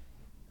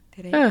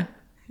tere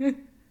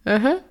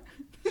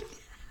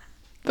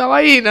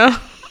tavaina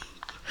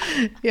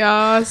ja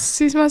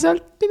siis ma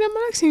sealt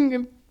minema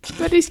läksingi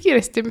päris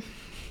kiiresti.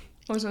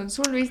 Ma usun,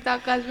 sul vist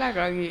hakkas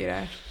väga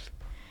kiire.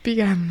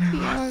 Pigem nagu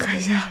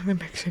hakkas jah,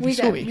 õnneks oli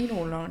suvi.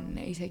 Minul on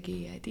isegi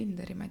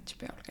tinderi match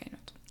peol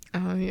käinud.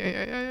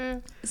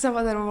 Sa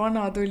vaad aru,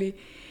 vana tuli.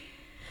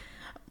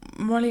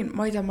 Ma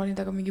olin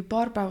taga mingi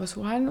paar päeva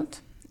suhelnud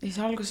ja siis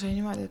alguses oli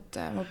niimoodi,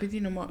 et ma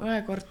pidin oma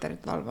õe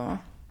korterit valvama.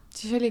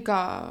 Siis oli ka,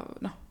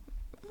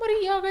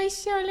 Maria käis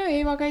seal ja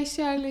Eeva käis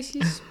seal ja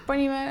siis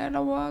panime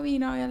laua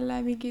viina jälle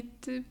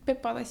mingid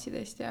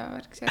pepatassidest ja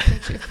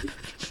värksjärg.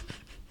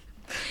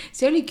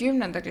 See oli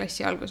 10.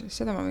 klassi alguses,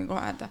 seda ma võin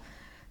kohe öelda.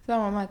 Seda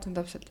ma mäletan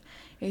täpselt.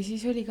 Ja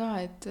siis oli ka,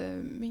 et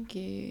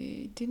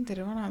mingi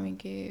tinderi vana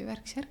mingi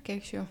värksjärg,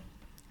 eks ju.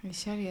 Ja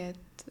siis oli,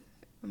 et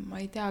ma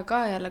ei tea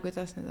ka jälle,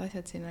 kuidas need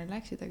asjad sinna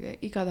läksid, aga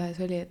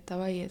igatahes oli, et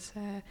tavai, et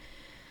see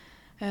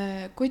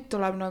kutt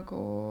tuleb nagu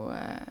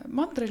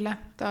mandrile,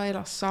 ta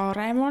elas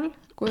Saaremaal,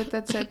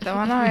 kujutad see, et ta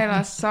vana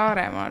elas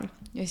Saaremaal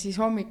ja siis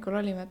hommikul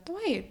olime, et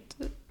tavai,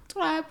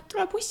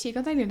 tule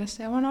bussiga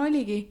Tallinnasse ja vana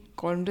oligi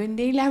 3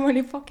 tundi hiljem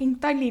oli fucking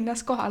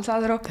Tallinnas kohal,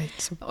 saad aru,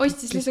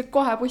 ostis lihtsalt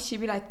kohe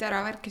bussipileti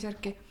ära,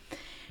 värkisärki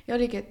ja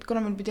oligi, et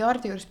kuna meil pidi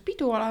Hardi juures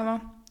pidu olema,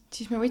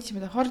 siis me võtsime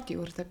ta Hardi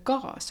juurde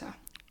kaasa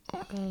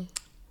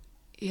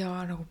ja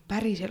nagu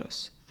päris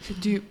elus see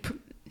tüüp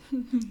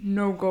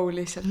no go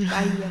lihtsalt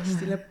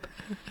täiesti lõpp.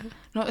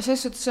 No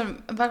selles suhtes on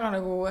väga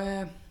nagu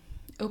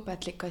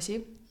õpetlik asi.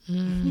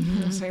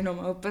 Sain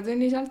oma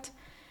õppetunni sealt.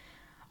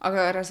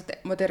 aga reaalselt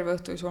ma terve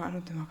õhtu ei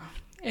suhelnud temaga.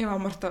 Ema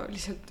Marta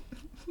lihtsalt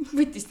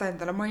võttis ta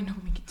endale, ma ei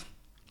nagu mingit,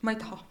 ma ei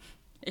taha.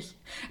 Ei,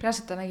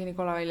 reaalselt ta nägi nii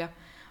kola välja,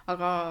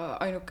 aga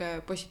ainuke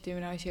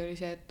positiivne asi oli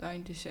see, et ta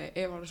andis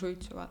Evale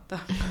suitsu, vaata.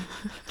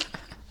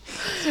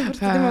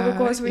 Seepärast temaga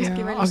koos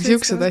võiski välja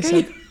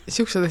suitsu.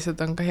 Siuksed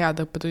asjad on ka head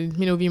õppetundid.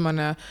 Minu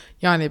viimane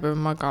jaanipäev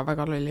ma ka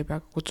väga lolli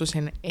peaga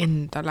kutsusin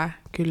endale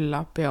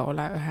külla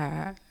peole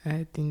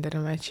ühe tinderi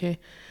matchi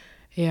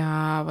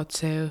ja võt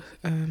see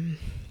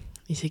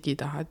isegi ei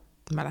taha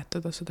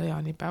mäletada seda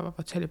jaanipäeva,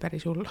 võt see oli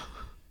päris hull.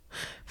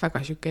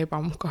 Väga siuke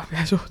ebamugav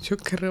ja suht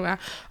siuke rõve.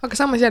 Aga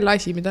samas jälle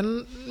asi, mida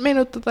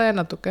meenutada ja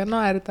natuke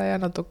naerda ja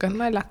natuke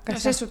naljakas.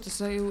 No ses suhtes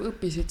sa ju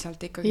õppisid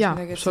sealt ikkagi ja,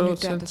 midagi, et sa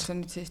nüüd tead, et sa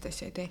nüüd sellist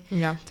asja ei tee.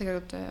 Ja.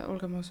 Tegelikult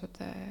olgem ausad,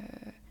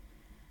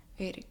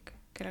 Eerik,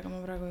 kellega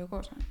ma praegu ju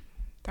koos on.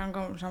 Ta on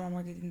ka mul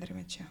samamoodi tinderi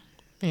match.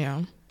 Ja.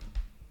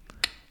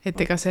 Et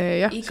ega see,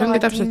 jah, see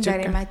ongi täpselt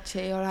tinderi match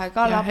ei ole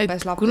ka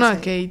lappes.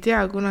 Kunagi ei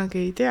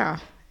tea.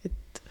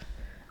 Et...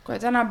 Kui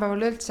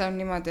tänapäeval üldse on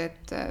niimoodi,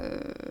 et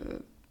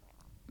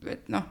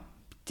noh,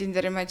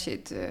 tinderi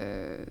matchid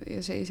ja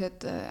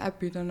sellised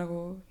äpid on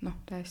nagu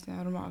täiesti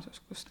normaalsus,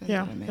 kus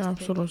ja,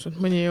 absoluutselt.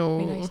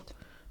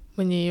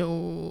 Mõni ju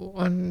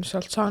on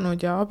sealt saanud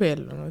ja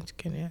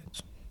abiellunudki, nii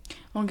et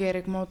ongi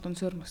Eerik, ma ootan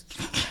sõrmust.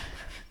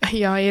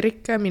 Ja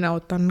Eerik, mina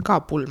ootan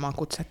ka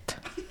pulmakutset.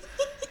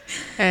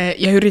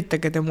 Ja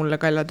üritage te mulle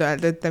kallad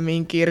öelda, et te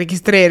mingi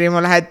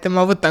registreerima lähete,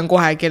 ma võtan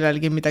kohe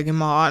kellelgi midagi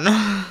maa,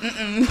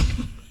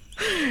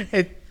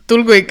 et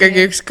tulgu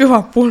ikkagi üks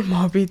kõva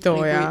pulmapidu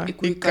ja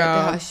kui ikka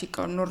tehas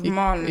ikka on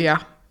normaalne.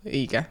 Jah,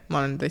 õige. Ma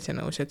olen täitsa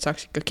nõus, et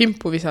saaks ikka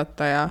kimpu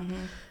visata ja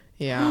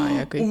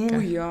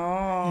kõike. Ja.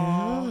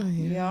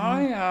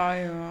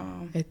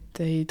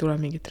 Et ei tule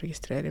mingit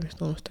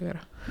registreerimist, unustage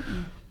ära.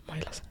 Ma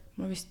ei lase.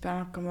 Ma vist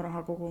pean hakkama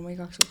raha koguma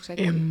igaks juhuks.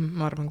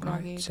 Ma arvan ka,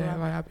 et see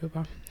vajab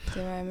juba.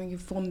 Teeme mingi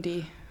fondi,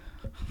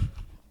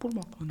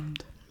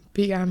 pulmafond.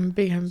 Pigem.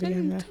 See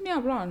on hea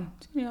plaan.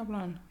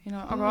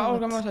 Aga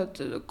olgem osad,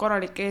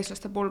 korralik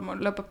eestlaste pulm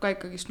lõpeb ka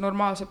ikkagi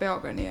normaalse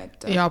peoga, nii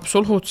et... Ja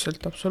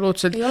absoluutselt.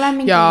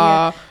 Mingi...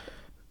 Ja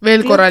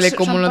veel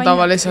korraliku mul on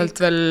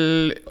tavaliselt veel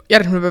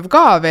järgmine päev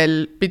ka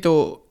veel pidu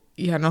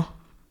ja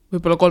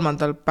võib-olla 3.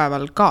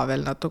 päeval ka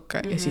veel natuke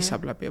ja siis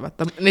saab läbi.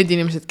 Vaata, need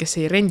inimesed, kes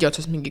ei rendi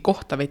otsas mingi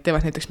kohta, vaid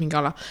teevad näiteks mingi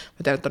ala,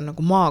 ma tean, et on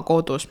nagu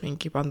maakoodus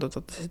mingi pandud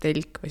see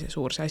telk või see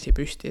suur see asi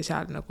püsti ja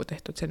seal nagu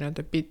tehtud see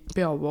nii-öelda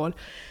peopool,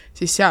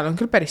 siis seal on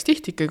küll päris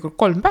tihti ikka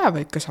 3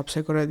 päeva ikka saab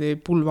see kuradi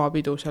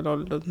pulmapidu seal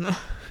olnud.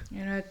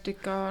 Ja nüüd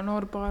ikka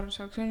noor paar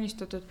saaks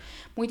õnnistatud.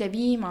 Muide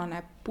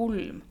viimane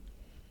pulm,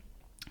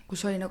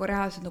 kus oli nagu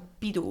reaalselt nagu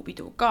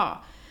pidu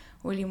ka,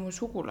 oli mu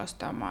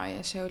sugulaste oma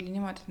ja see oli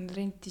niimoodi, et nad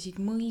rentisid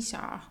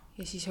mõisa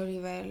ja siis oli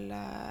veel,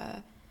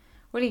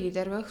 oligi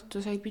terve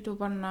õhtu, sai pidu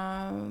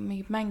panna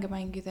mingid mänge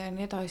mängida ja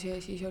nii edasi ja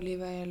siis oli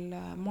veel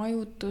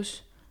majutus,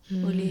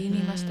 oli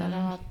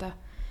inimestele vaata,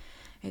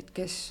 et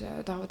kes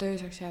tahavad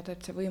ööseks jääda,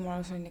 et see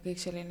võimalus on ja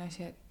kõik selline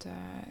asi, et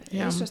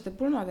eestlaste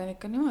pulmad on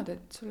ikka niimoodi,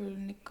 et sul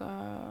on ikka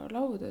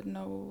laudad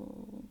nagu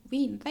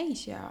viin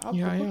täis ja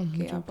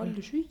apupakki ja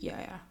palju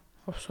süüa ja...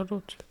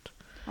 Absoluutselt.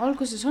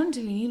 Alguses on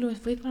selline ilus,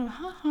 võib-olla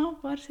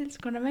paar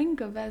seltskonna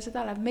mängu peal,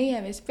 seda läheb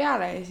meie mees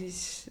peale ja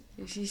siis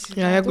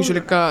ja kui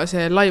sul ikka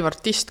see live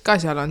artist ka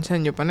seal on, see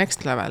on juba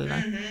next level.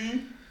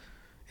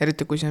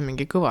 Eriti kui see on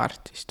mingi kõva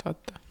artist,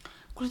 vaata.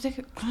 Kuna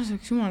see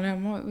oleks jumala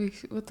hea, ma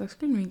võtaks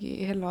küll mingi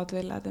hellad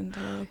vellad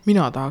endale.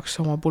 Mina tahaks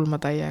oma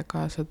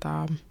pulmatäiega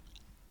seda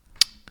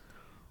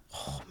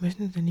mis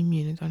nende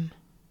nimi nüüd on?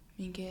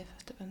 Mingi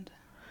eestlaste bänd.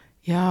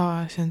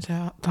 Jaa, see on see,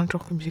 ta on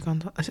rohkem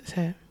isikanda,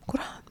 see,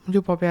 kurat, mul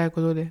juba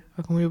peaaegu tuli,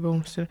 aga mul juba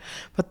unustasin.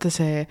 Vaata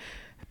see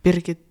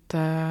Birgit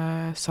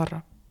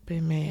Sarrapi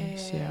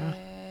mees ja...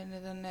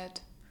 Need on need...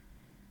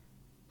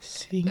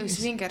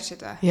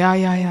 Swingersid või? Ja,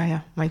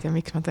 ma ei tea,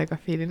 miks ma täiega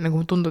fiilin,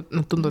 nagu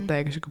nad tundub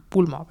täiega siuke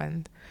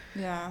pulmabänd.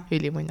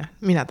 Ülimõnja.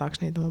 Mina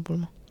tahaks neid oma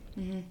pulma.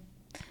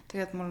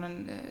 Tegelikult mul on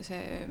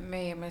see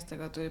meie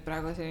meestega tuli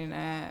praegu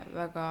selline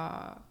väga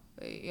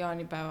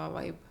jaanipäeva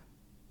vibe.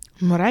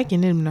 Ma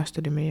räägin, eelmine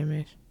aasta oli meie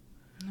mees.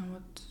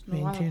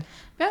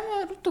 Peame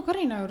ruttu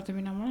Karina juurde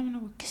minna, ma oleme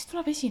nagu, kes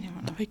tuleb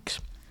esinema? Ta võiks.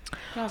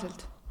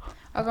 Reaalselt.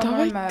 Aga me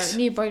oleme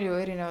nii palju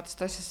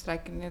erinevatest asjast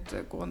rääkinud, nii et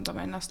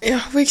koondame ennast.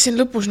 Jah, võiksin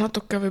lõpus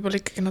natuke, võib-olla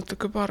ikkagi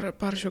natuke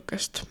paar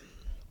sükest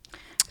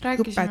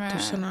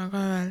õpetussõna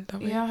ka öelda.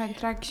 Jah,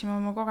 et rääkisime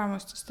oma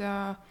kogemustest ja...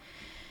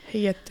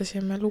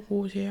 Heietasime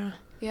lugusi ja...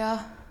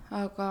 Jah,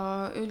 aga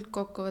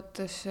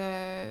üldkokkuvõttes...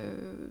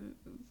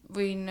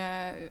 võin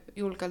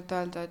julgelt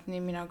öelda, et nii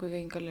mina kui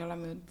Ingely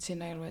oleme jõudnud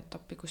sinna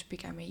eluetappi, kus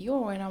pigem ei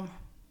joo enam.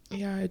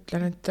 Ja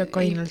ütlen, et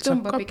kainelt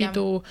saab ka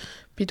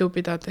pidu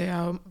pidada ja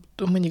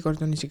mõnikord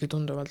on isegi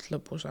tunduvalt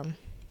lõpusam.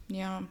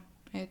 Ja,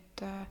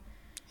 et...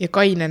 Ja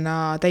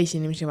kainena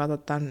täisinimesi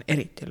vaadata on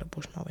eriti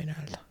lõpus, ma võin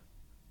öelda.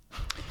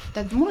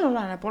 Tähendab, mul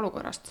oleneb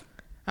olukorrast.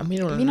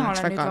 Mina olen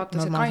nüüd vaata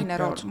see kaine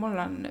rool.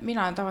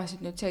 Mina olen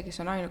tavaliselt nüüd see, kes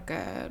on ainuke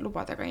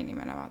lubadega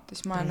inimene vaata.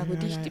 Siis ma olen nagu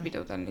tihti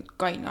pidudel nüüd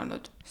kaine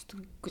olnud. Sest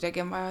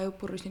kuidagi on vaja ju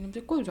purrus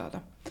inimesed koju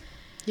saada.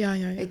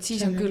 et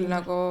siis on küll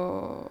nagu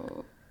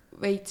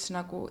veits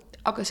nagu,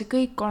 aga see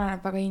kõik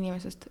oleneb väga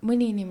inimesest.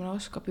 Mõni inimene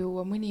oskab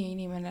juua, mõni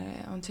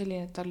inimene on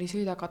selline, et tal ei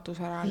sõida katus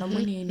ära, no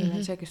mõni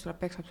inimene see, kes tuleb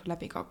peksab sul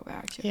läbi kogu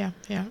aeg. Ja,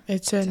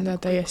 et see on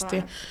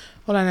täiesti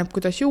oleneb,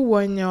 kuidas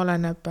juua on ja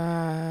oleneb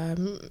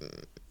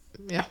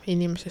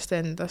inimesest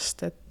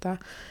endast, et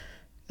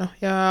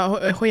ja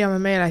hoiame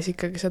meeles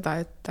ikkagi seda,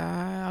 et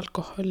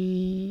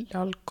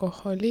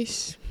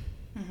alkoholism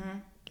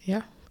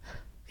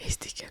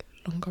eesti keel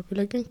lungab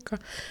üle künka,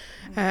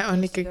 on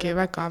ikkagi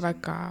väga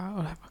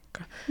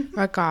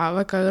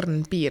õrn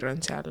piir on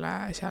seal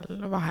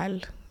vahel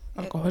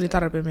alkoholi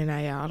tarbimine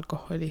ja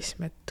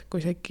alkoholism, et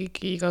kui sa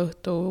ikkagi iga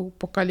õhtu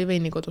pokali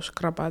veini kodus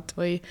krabad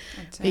või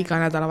iga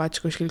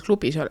nädalavahetus kuskil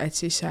klubis oled,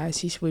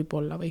 siis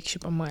võib-olla võiks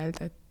juba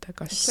mõelda, et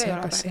kas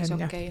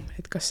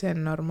see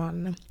on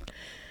normaalne.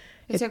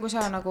 Et see, kui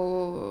sa nagu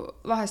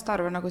vahest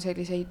arva nagu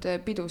selliseid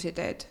pidusid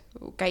teed,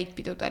 käid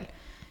pidudel,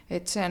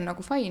 et see on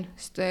nagu fine,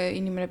 sest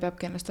inimene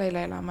peabki ennast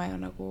välja elama ja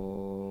nagu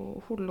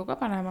hullu ka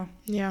panema.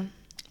 Ja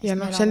see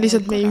on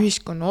lihtsalt meie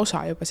ühiskonna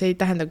osa juba, see ei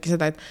tähendagi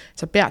seda, et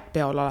sa pead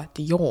peol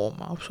alati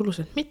jooma,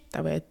 absoluutselt mitte,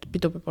 või et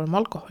pidu peab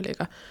olema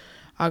alkoholiga,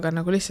 aga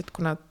nagu lihtsalt,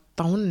 kuna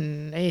ta on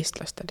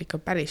eestlastel ikka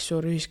päris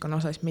suur ühiskonna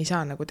osa, siis me ei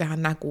saa nagu teha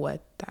nägu,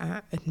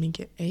 et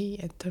mingi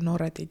et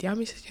noored ei tea,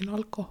 mis asi on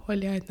alkohol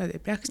ja et nad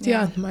ei peaks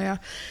teadma ja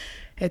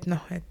et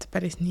et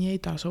päris nii ei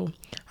tasu.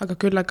 Aga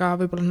küll aga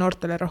võib-olla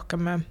noortele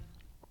rohkem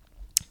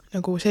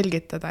nagu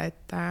selgitada,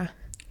 et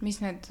mis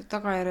need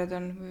tagajärjed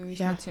on või mis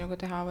nad sinuga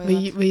teha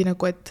või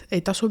nagu, et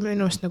ei tasu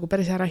minust nagu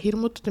päris ära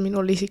hirmutada.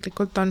 Minul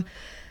isiklikult on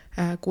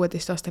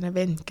 16-aastane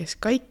vend, kes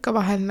ka ikka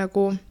vahel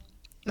nagu,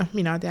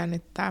 mina tean,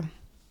 et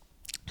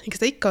kes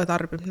ta ikka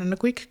tarbib,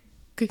 nagu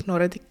kõik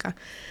noored ikka,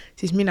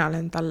 siis mina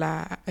olen talle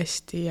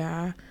hästi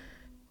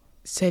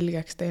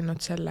selgeks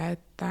teinud selle,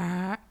 et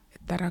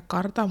ära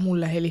karda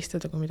mulle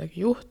helistada, kui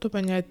midagi juhtub,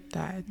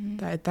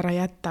 et ära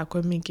jätta,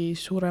 kui mingi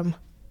suurem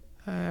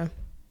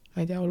ma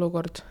ei tea,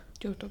 olukord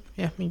juhtub.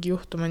 Jah, mingi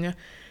juhtum on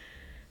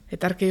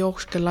et ärge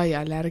jookske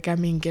laiali, ärge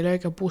mingi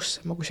lööge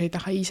bussama, kui sa ei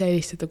taha ise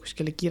helistada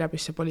kuskile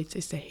kiirabisse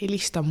politseisse,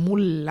 helista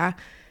mulle,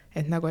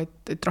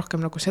 et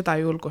rohkem nagu seda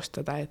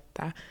julgustada,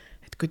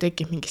 et kui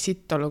tekib mingi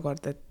sitt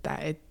olukord,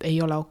 et ei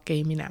ole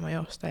okei minema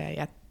joosta ja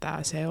jätta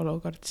see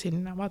olukord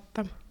sinna,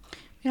 vaata.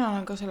 Mina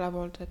olen ka selle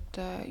poolt, et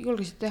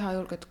julgesid teha,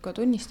 julged ka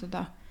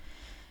tunnistada,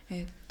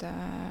 et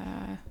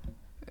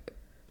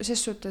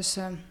ses suhtes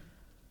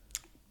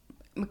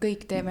me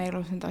kõik teeme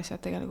elus need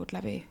asjad tegelikult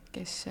läbi,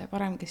 kes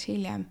varem, kes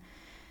hiljem.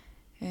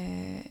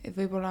 Et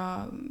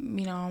võib-olla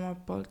mina oma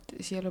poolt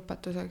siia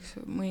lõpetuseks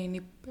mõni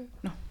nipp,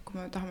 kui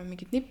me tahame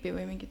mingit nippi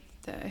või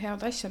mingit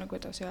head asja, nagu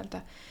edasi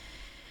öelda,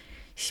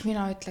 siis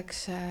mina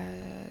ütleks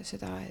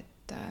seda,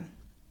 et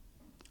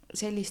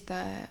selliste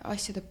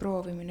asjade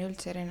proovimine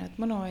üldse erinevad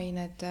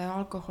mõnuained,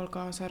 alkohol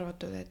kaasa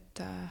arvatud,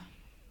 et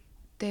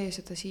tee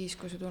seda siis,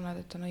 kui sa tunned,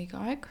 et on õige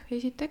aeg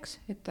esiteks,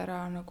 et ära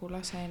nagu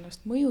lase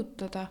ennast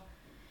mõjutada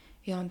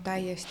ja on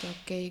täiesti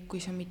okei,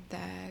 kui sa mitte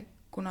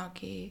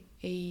kunagi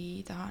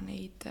ei taha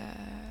neid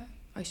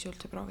asju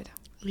üldse proovida.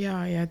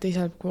 Ja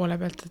teisalt poole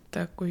pealt, et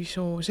kui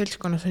su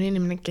seltskonnas on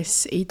inimene,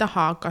 kes ei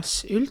taha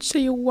kas üldse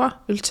juua,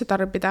 üldse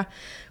tarbida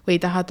või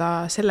ei taha ta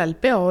sellel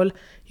peol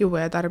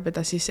juua ja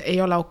tarbida, siis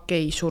ei ole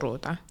okei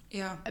suruda.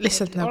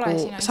 Lihtsalt nagu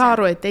saa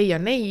aru, et ei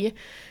on ei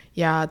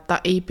ja ta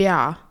ei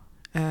pea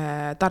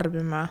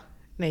tarbima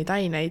neid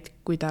aineid,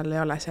 kui tal ei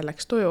ole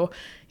selleks tuju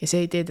ja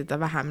see ei tee teda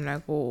vähem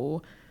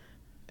nagu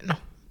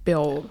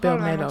peo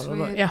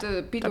meeleolu.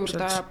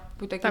 Pidurdab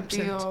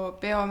kuidagi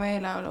peo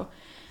meeleolu.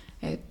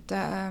 Et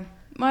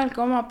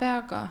mõelge oma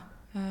peaga,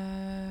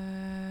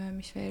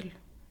 mis veel,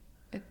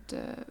 et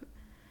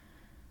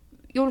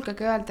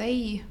julgege öelda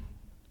ei,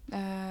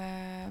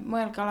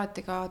 mõelge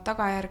alati ka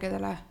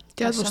tagajärgedele,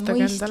 kas on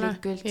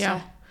mõistlik üldse.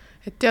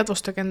 Et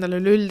teadvustage endale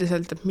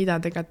üleüldiselt, et mida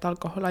tegelikult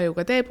alkohol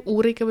ajuga teeb,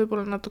 uurige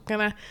võib-olla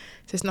natukene,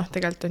 sest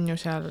tegelikult on ju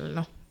seal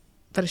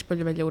päris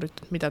palju välja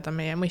uuritud, mida ta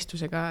meie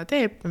mõistusega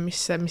teeb, mis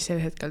sel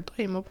hetkel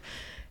toimub.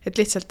 Et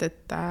lihtsalt,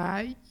 et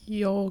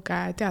jooge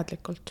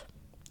teadlikult.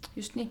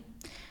 Just nii.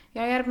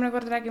 Ja järgmine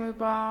kord räägime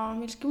juba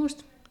millestki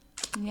muust.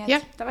 Nii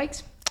et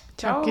tavaiks.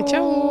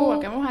 Tšau,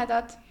 olge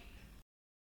muhedad.